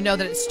whatever, you know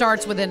that it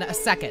starts within a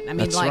second. I mean,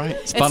 That's right.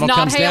 it's Funnel not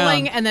comes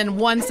hailing, down. and then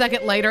 1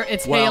 second later,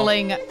 it's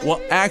hailing.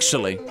 Well,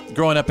 actually,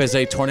 growing up as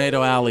a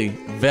Tornado Alley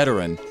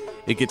veteran,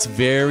 it gets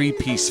very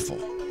peaceful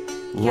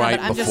right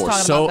but I'm just before.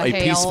 talking So about the a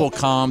hail. peaceful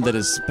calm that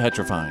is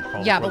petrifying.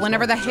 Yeah, but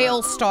whenever the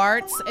hail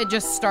starts, it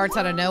just starts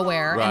out of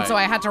nowhere, Right. and so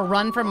I had to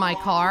run from my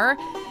car,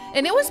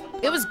 and it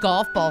was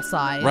golf ball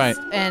size, Right.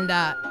 And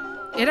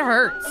it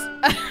hurts.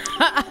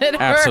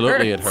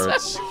 Absolutely, it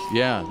hurts.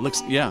 Yeah,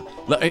 looks. Yeah,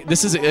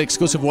 this is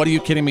exclusive. What Are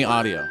You Kidding Me?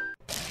 Audio.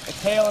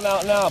 It's hailing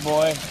out now,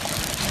 boy. Look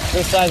at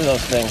the size of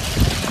those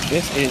things.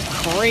 This is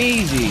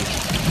crazy.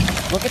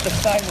 Look at the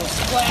size of those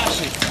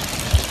splashes.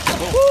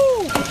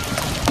 Woo!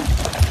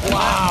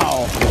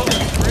 Wow.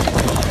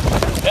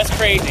 That's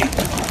crazy.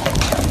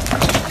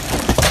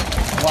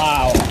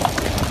 Wow.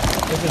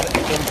 This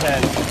is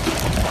intense.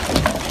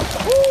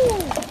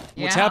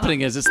 Woo! What's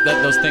happening is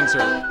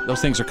that those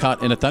things are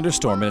caught in a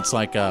thunderstorm, and it's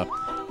like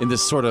in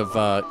this sort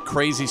of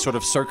crazy sort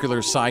of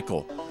circular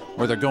cycle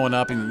where they're going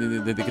up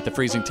and they get the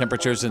freezing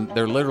temperatures, and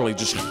they're literally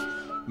just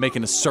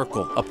making a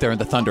circle up there in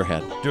the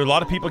thunderhead. Do a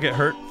lot of people get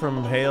hurt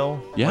from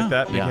hail like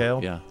that? Big hail?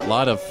 Yeah, a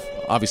lot of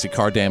obviously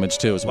car damage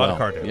too as well. A lot of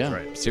car damage, yeah.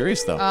 right.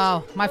 Serious though.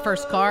 Oh, my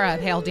first car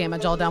had hail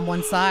damage all down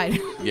one side.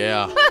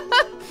 Yeah.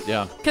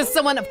 Yeah. Because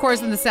someone, of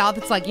course, in the South,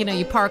 it's like,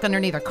 you park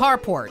underneath a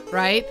carport,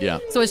 right? Yeah.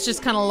 So it's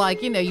just kind of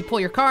like, you pull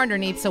your car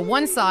underneath. So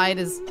one side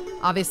is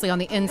obviously on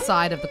the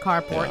inside of the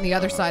carport, and the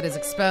other side is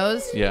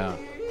exposed. Yeah.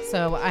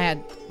 So I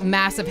had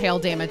massive hail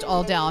damage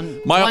all down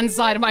one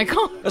side of my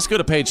car. Let's go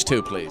to page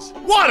 2, please.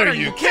 What are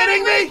you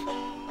kidding me?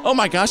 Oh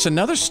my gosh,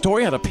 another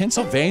story out of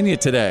Pennsylvania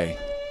today.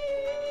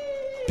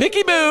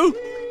 Picky Boo!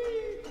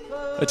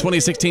 A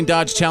 2016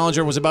 Dodge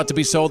Challenger was about to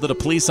be sold at a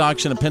police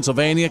auction in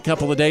Pennsylvania a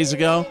couple of days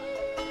ago.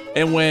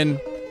 And when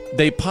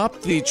they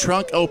popped the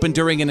trunk open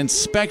during an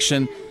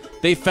inspection,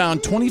 they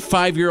found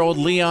 25-year-old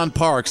Leon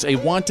Parks, a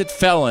wanted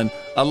felon,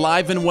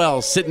 alive and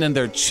well, sitting in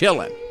there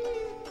chilling.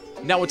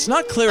 Now, it's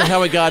not clear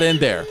how he got in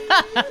there.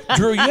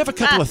 Drew, you have a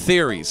couple of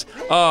theories.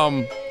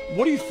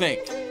 What do you think?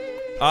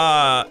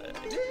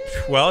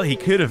 Well, he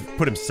could have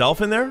put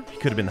himself in there. He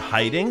could have been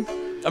hiding.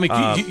 I mean,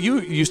 you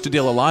used to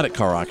deal a lot at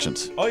car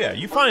auctions. Oh, yeah.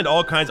 You find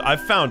all kinds.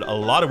 I've found a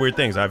lot of weird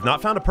things. I've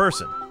not found a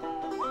person.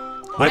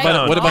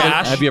 What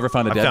about have you ever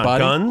found a dead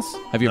body? Guns.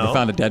 Have you ever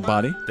found a dead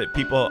body? That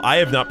people, I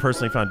have not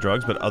personally found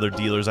drugs, but other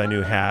dealers I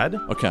knew had.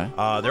 Okay.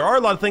 There are a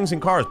lot of things in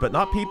cars, but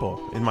not people,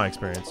 in my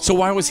experience. So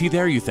why was he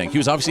there, you think? He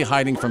was obviously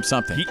hiding from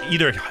something.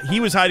 Either he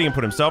was hiding and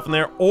put himself in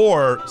there,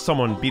 or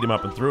someone beat him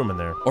up and threw him in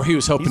there. Or he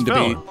was hoping to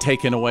be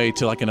taken away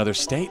to like another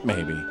state,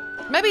 maybe.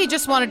 Maybe he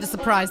just wanted to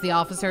surprise the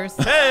officers.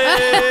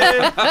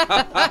 Hey!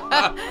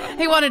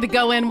 He wanted to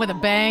go in with a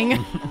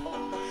bang.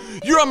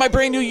 You're on my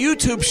brand new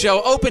YouTube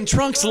show, Open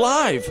Trunks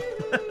Live.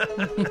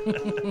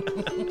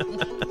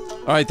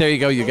 All right, there you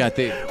go. You got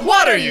the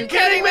What are you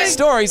kidding me?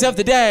 Stories of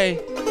the day.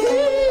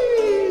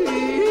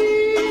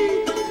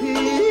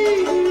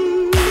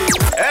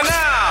 And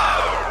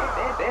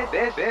now,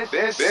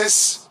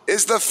 this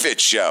is the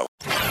Fitz Show.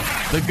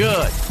 The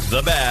good,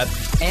 the bad,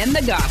 and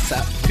the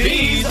gossip.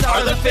 These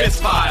are the Fitz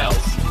Files.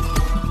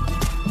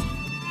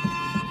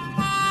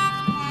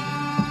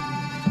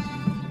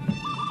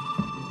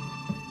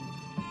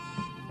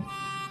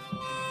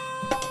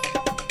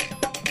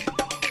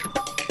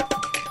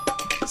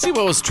 See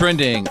what was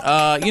trending.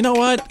 You know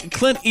what?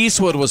 Clint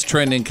Eastwood was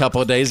trending a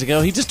couple of days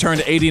ago. He just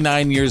turned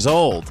 89 years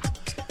old.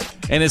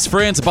 And his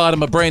friends bought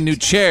him a brand new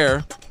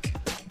chair.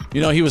 You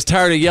know, he was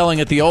tired of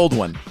yelling at the old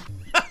one.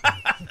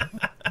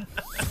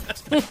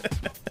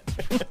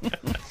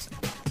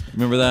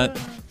 Remember that?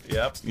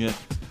 Yep. Yeah.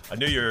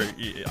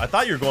 I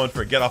thought you were going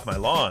for a get off my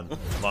lawn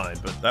line,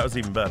 but that was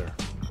even better.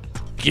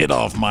 Get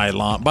off my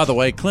lawn. By the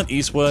way, Clint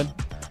Eastwood,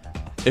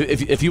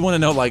 if you want to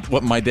know like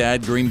what my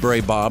dad, Green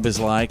Beret Bob, is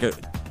like,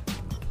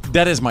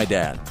 that is my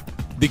dad.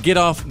 The get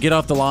off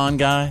the lawn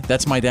guy,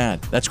 that's my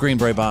dad. That's Green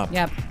Beret Bob.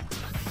 Yep.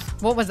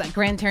 What was that?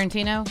 Gran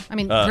Tarantino? I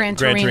mean, Gran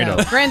Torino.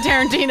 Torino. Gran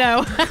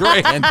Tarantino.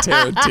 Gran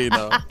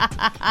Tarantino.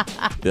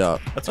 Yeah.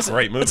 That's a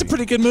great movie. It's a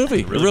pretty good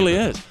movie. It really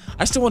is.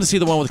 I still want to see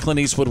the one with Clint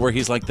Eastwood where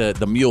he's like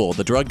the mule,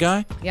 the drug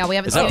guy. Yeah, we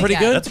haven't Is seen that it pretty yet.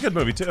 good? That's a good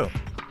movie too.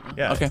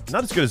 Yeah. Okay.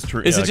 Not as good as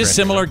Is it just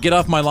similar? Get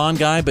off my lawn,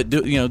 guy, but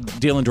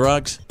dealing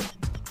drugs.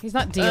 He's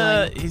not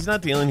dealing. He's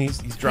not dealing. He's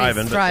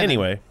driving. But driving.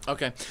 anyway.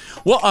 Okay.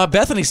 Well,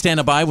 Bethany's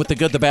standing by with the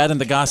good, the bad, and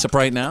the gossip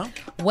right now.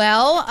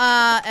 Well,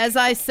 as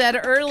I said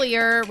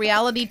earlier,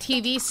 reality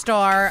TV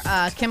star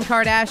Kim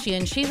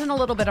Kardashian, she's in a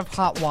little bit of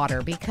hot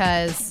water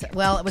because,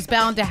 well, it was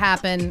bound to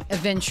happen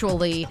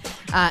eventually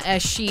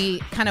as she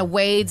kind of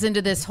wades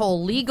into this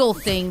whole legal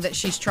thing that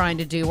she's trying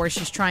to do where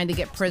she's trying to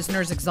get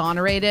prisoners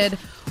exonerated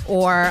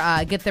or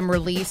get them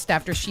released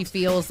after she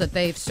feels that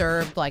they've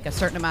served like a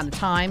certain amount of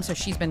time. So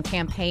she's been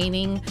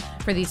campaigning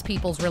for these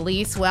people's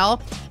release. Well,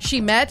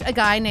 she met a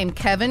guy named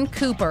Kevin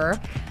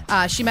Cooper.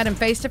 She met him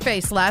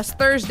face-to-face last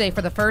Thursday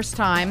for the first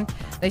time.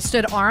 They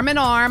stood arm in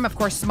arm, of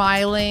course,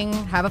 smiling,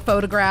 have a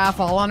photograph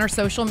all on her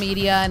social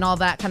media and all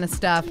that kind of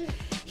stuff.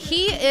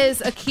 He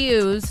is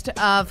accused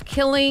of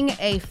killing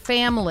a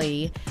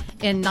family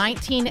in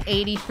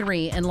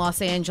 1983 in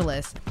Los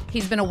Angeles.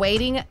 He's been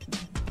awaiting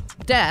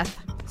death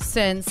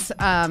since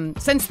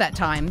that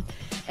time.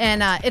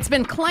 And it's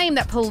been claimed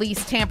that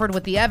police tampered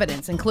with the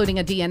evidence, including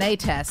a DNA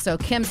test. So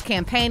Kim's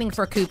campaigning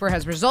for Cooper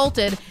has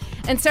resulted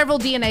in several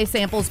DNA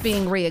samples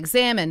being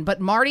re-examined. But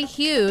Marty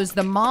Hughes,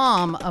 the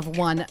mom of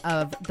one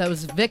of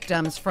those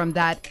victims from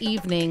that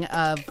evening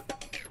of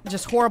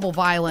just horrible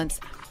violence,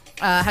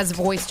 has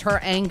voiced her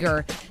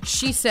anger.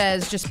 She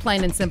says, just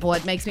plain and simple,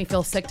 it makes me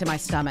feel sick to my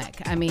stomach.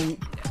 I mean,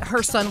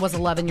 her son was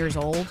 11 years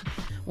old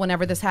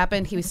whenever this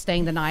happened. He was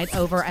staying the night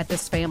over at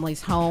this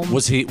family's home.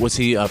 Was he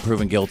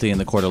proven guilty in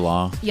the court of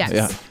law? Yes.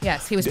 Yeah.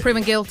 Yes, he was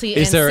proven guilty.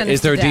 Is and there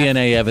sentenced to death.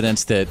 DNA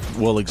evidence that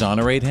will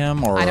exonerate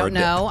him? Or I don't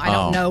know. I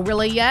don't know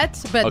really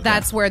yet, but Okay.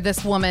 that's where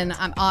this woman,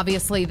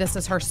 obviously this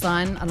is her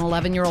son, an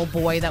 11-year-old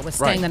boy that was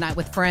staying Right. the night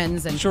with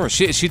friends. And Sure,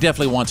 she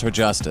definitely wants her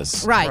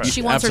justice. Right,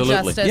 she wants Absolutely.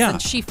 her justice, Yeah.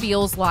 and she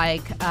feels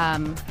like,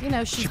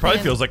 She probably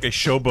feels like a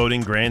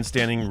showboating,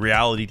 grandstanding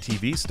reality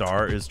TV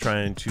star is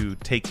trying to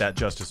take that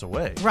justice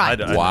away. Right.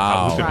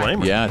 Wow. Who could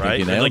blame her? Yeah, I think right?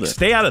 you nailed like, it.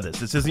 stay out of this.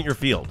 This isn't your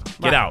field.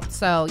 Get Right. out.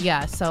 So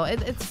yeah, so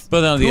it's.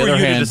 But on the Who are other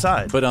you to hand,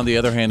 decide? but on the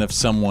other hand, if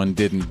someone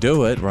didn't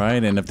do it,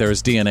 right, and if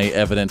there's DNA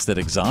evidence that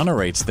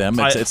exonerates them,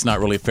 it's not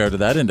really fair to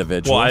that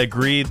individual. Well, I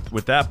agree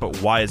with that,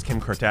 but why is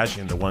Kim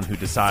Kardashian the one who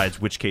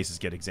decides which cases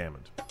get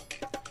examined?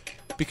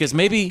 Because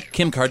maybe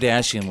Kim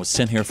Kardashian was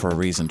sent here for a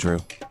reason, Drew.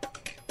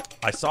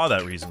 I saw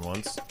that reason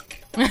once.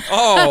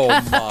 Oh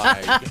my!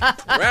 Wrap it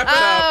up.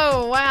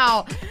 Oh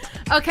wow.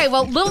 Okay,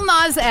 well, Lil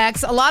Nas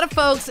X, a lot of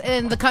folks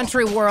in the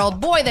country world,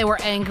 boy, they were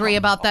angry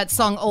about that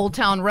song Old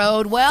Town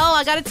Road. Well,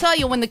 I got to tell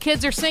you, when the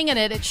kids are singing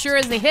it, it sure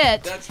is a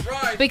hit. That's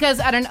right.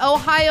 Because at an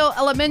Ohio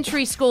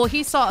elementary school,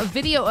 he saw a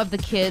video of the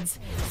kids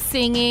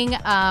singing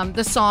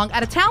the song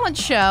at a talent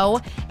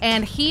show,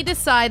 and he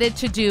decided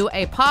to do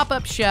a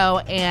pop-up show,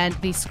 and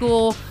the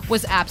school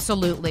was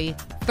absolutely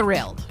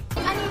thrilled.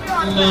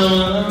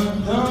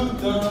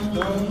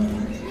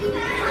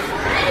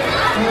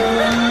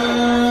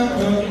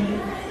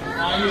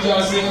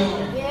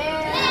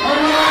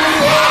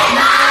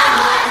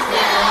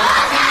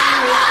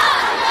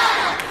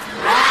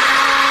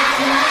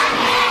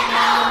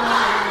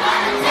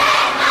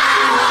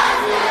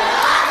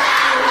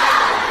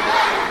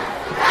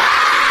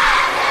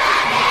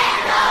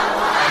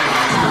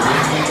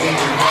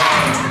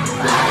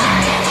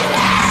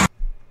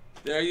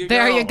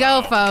 There you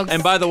go, folks.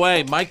 And by the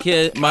way,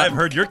 I've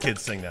heard your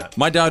kids sing that.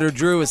 My daughter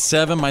Drew is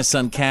 7. My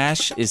son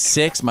Cash is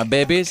 6. My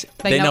babies,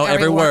 they know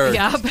every word.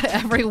 Yep,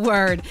 every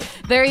word.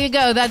 There you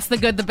go. That's the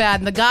good, the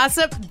bad, and the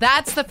gossip.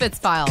 That's the Fitz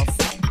Files.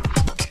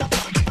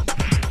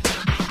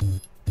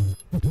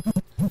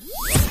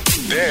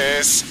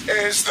 This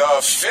is the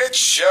Fitz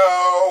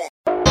Show.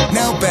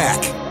 Now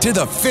back to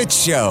the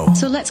Fitz Show.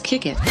 So let's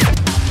kick it.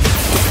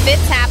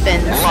 Fitz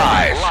happens.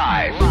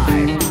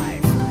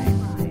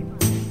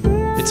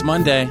 It's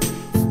Monday.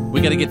 We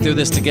got to get through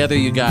this together,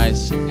 you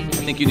guys. I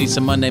think you need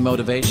some Monday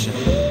motivation.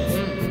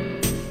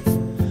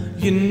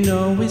 You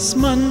know it's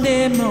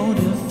Monday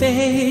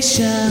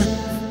motivation.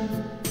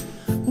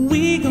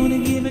 We gonna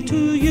give it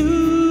to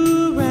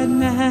you right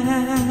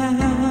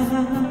now.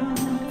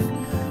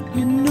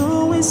 You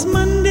know it's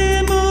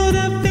Monday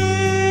motivation.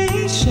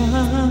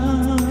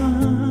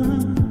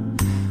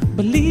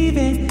 Believe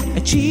it,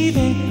 achieve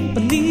it,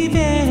 believe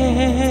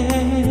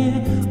it.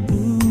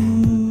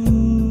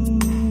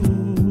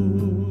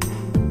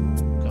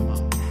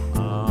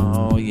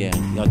 Oh, yeah.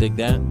 Y'all dig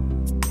that?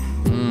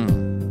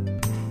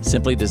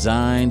 Simply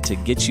designed to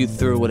get you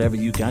through whatever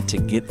you got to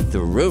get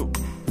through.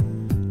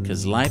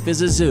 Because life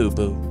is a zoo,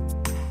 boo.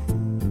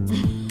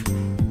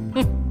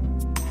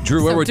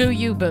 Drew, where So would do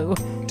you, boo?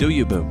 Do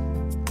you, boo?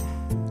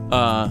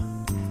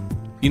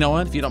 You know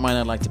what? If you don't mind,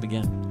 I'd like to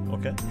begin.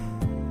 Okay.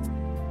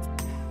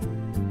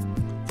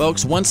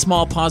 Folks, one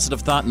small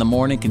positive thought in the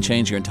morning can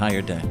change your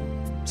entire day.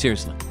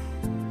 Seriously.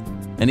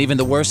 And even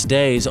the worst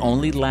days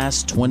only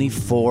last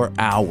 24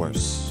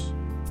 hours.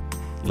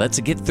 Let's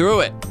get through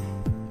it.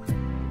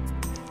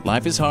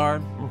 Life is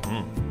hard.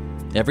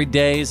 Every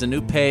day is a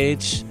new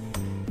page.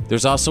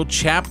 There's also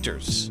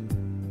chapters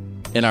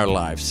in our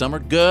lives. Some are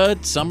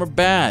good, some are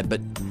bad,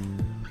 but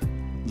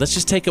let's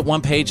just take it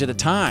one page at a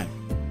time.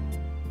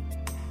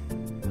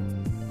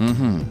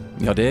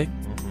 Y'all dig?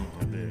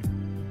 I dig.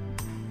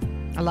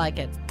 I like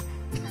it.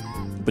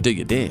 But do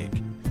you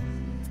dig?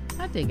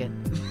 I dig it.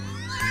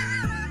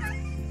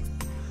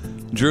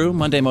 Drew,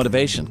 Monday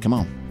motivation. Come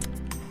on.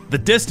 The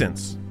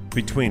distance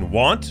between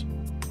want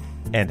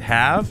and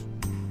have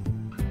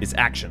is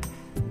action.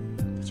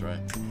 That's right.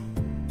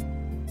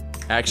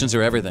 Actions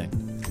are everything.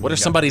 What are gotta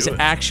somebody's do it.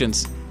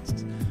 actions?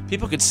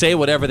 People could say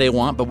whatever they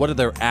want, but what are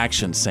their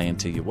actions saying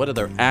to you? What are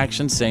their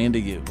actions saying to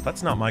you?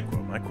 That's not my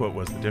quote. My quote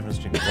was the difference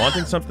between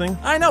wanting something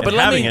I know, and but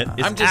having it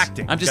is I'm just,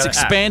 acting. I'm You just gotta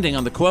act. expanding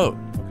on the quote.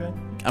 Okay.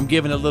 I'm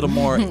giving a little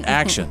more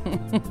action.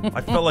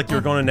 I felt like you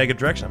were going in a negative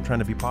direction. I'm trying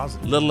to be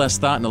positive. A little less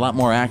thought and a lot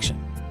more action.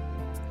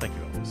 Thank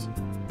you, Elvis.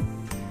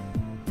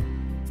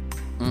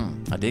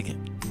 I dig it.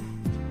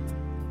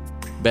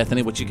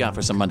 Bethany, what you got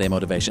for some Monday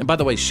motivation? And by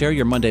the way, share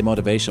your Monday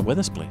motivation with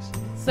us, please.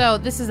 So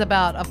this is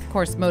about, of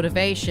course,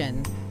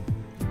 motivation.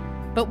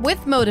 But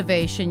with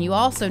motivation, you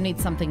also need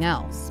something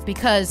else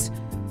because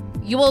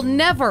you will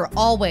never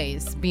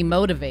always be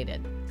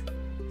motivated.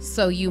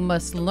 So you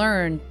must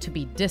learn to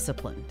be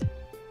disciplined.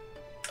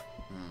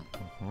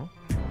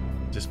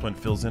 Discipline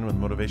fills in when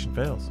motivation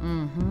fails.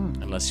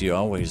 Unless you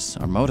always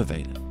are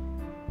motivated.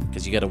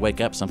 Because you got to wake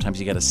up. Sometimes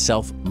you got to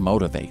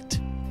self-motivate.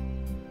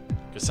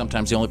 Because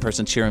sometimes the only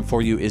person cheering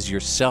for you is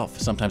yourself.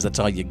 Sometimes that's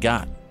all you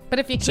got. But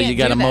if you can't so you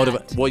got to do that,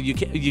 motivate. Well, you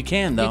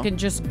can though. You can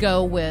just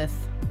go with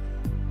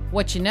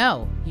what you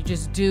know. You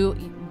just do.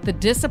 The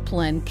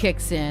discipline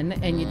kicks in,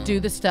 and you do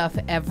the stuff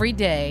every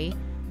day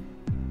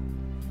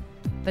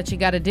that you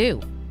got to do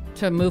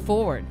to move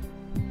forward,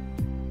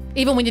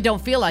 even when you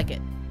don't feel like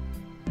it.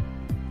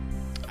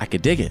 I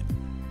could dig it.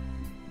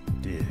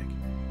 Dig.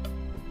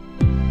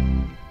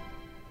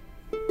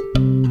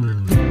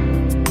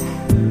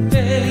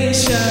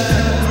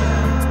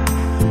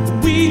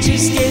 We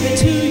just gave it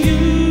to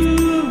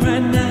you right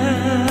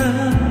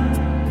now.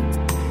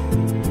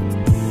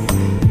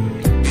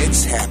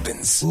 It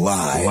happens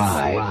live.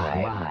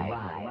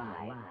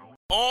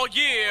 Oh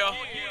yeah.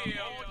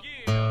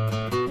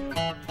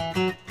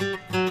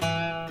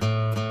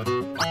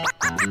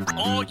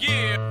 Oh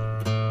yeah.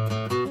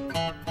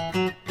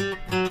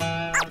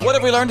 What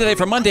have we learned today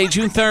for Monday,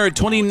 June 3rd,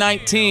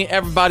 2019?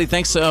 Everybody,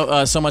 thanks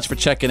so much for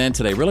checking in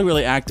today. Really,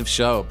 really active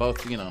show.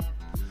 Both,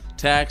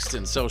 text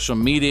and social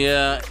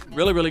media.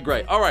 Really, really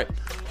great. All right.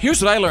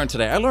 Here's what I learned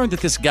today. I learned that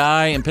this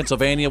guy in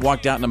Pennsylvania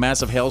walked out in a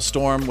massive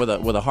hailstorm with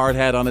a hard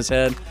hat on his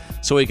head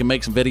so he can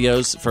make some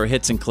videos for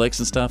hits and clicks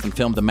and stuff and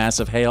film the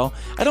massive hail.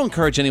 I don't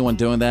encourage anyone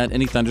doing that.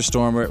 Any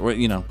thunderstorm or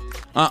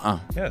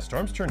Yeah,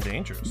 storms turn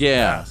dangerous.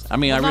 Yeah. Fast. I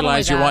mean, Well, I not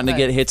realize only you're that, wanting to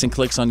but- get hits and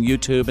clicks on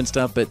YouTube and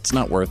stuff, but it's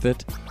not worth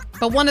it.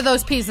 But one of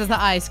those pieces of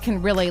ice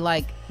can really,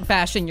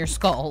 bash in your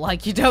skull.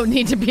 Like, you don't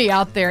need to be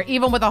out there,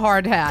 even with a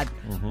hard hat,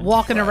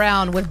 walking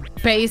around with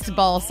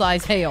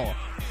baseball-sized hail.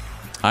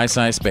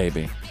 Ice,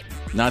 baby.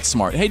 Not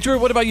smart. Hey, Drew,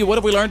 what about you? What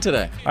have we learned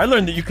today? I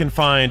learned that you can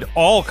find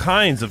all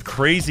kinds of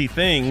crazy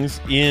things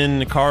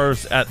in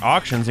cars at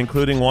auctions,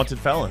 including wanted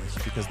felons,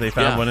 because they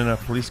found one in a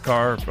police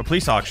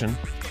auction.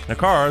 In a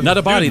car. Not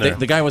a body. The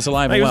The guy was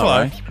alive he and was well,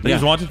 alive. right? But he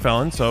was a wanted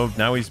felon, so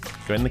now he's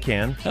got in the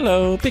can.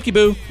 Hello, Picky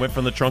Boo. Went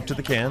from the trunk to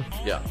the can.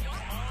 Yeah.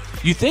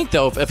 You think,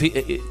 though, if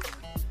he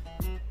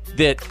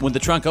that when the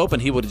trunk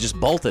opened, he would have just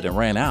bolted and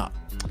ran out.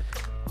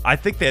 I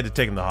think they had to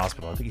take him to the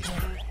hospital. I think he's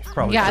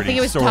probably I pretty think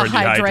he was sore and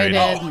dehydrated.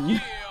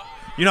 dehydrated.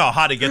 You know how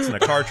hot it gets in a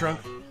car trunk?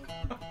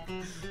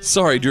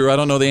 Sorry, Drew, I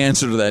don't know the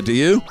answer to that. Do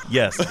you?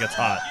 Yes, it gets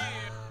hot.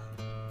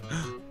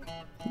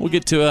 We'll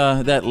get to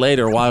that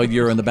later while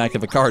you're in the back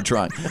of a car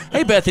trunk.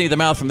 Hey, Bethany, the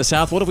mouth from the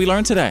south, what have we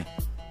learned today?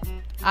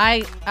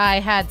 I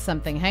had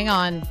something. Hang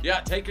on. Yeah,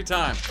 take your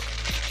time.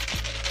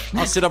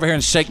 I'll sit over here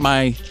and shake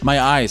my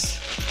ice.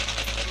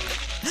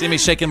 See me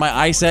shaking my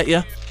ice at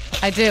you?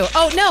 I do.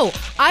 Oh, no.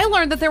 I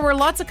learned that there were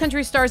lots of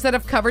country stars that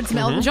have covered some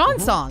Elton John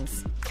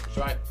songs. That's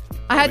right.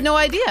 I had no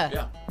idea.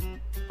 Yeah.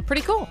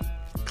 Pretty cool.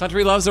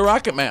 Country loves the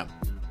Rocket Man.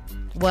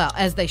 Well,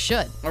 as they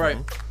should. All right.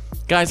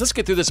 Guys, let's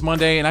get through this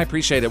Monday, and I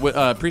appreciate it.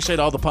 Appreciate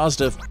all the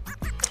positive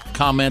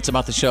comments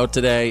about the show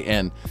today,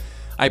 and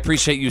I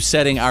appreciate you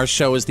setting our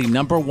show as the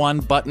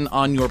 #1 button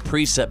on your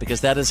preset,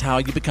 because that is how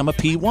you become a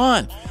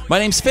P1. My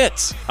name's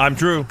Fitz. I'm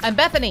Drew. I'm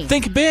Bethany.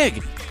 Think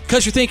big,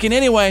 because you're thinking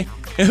anyway.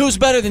 And who's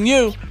better than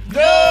you?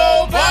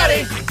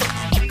 Nobody.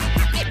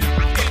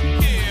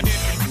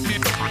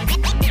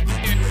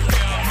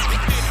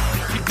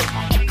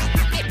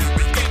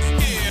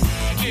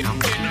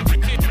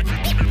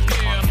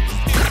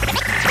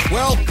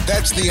 Well,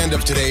 that's the end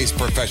of today's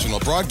professional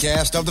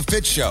broadcast of The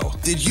Fitz Show.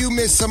 Did you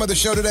miss some of the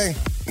show today?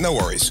 No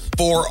worries.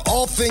 For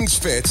all things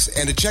Fitz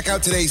and to check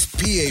out today's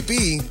PAB,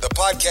 the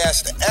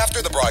podcast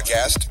after the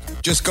broadcast,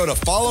 just go to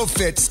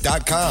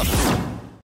followfitz.com.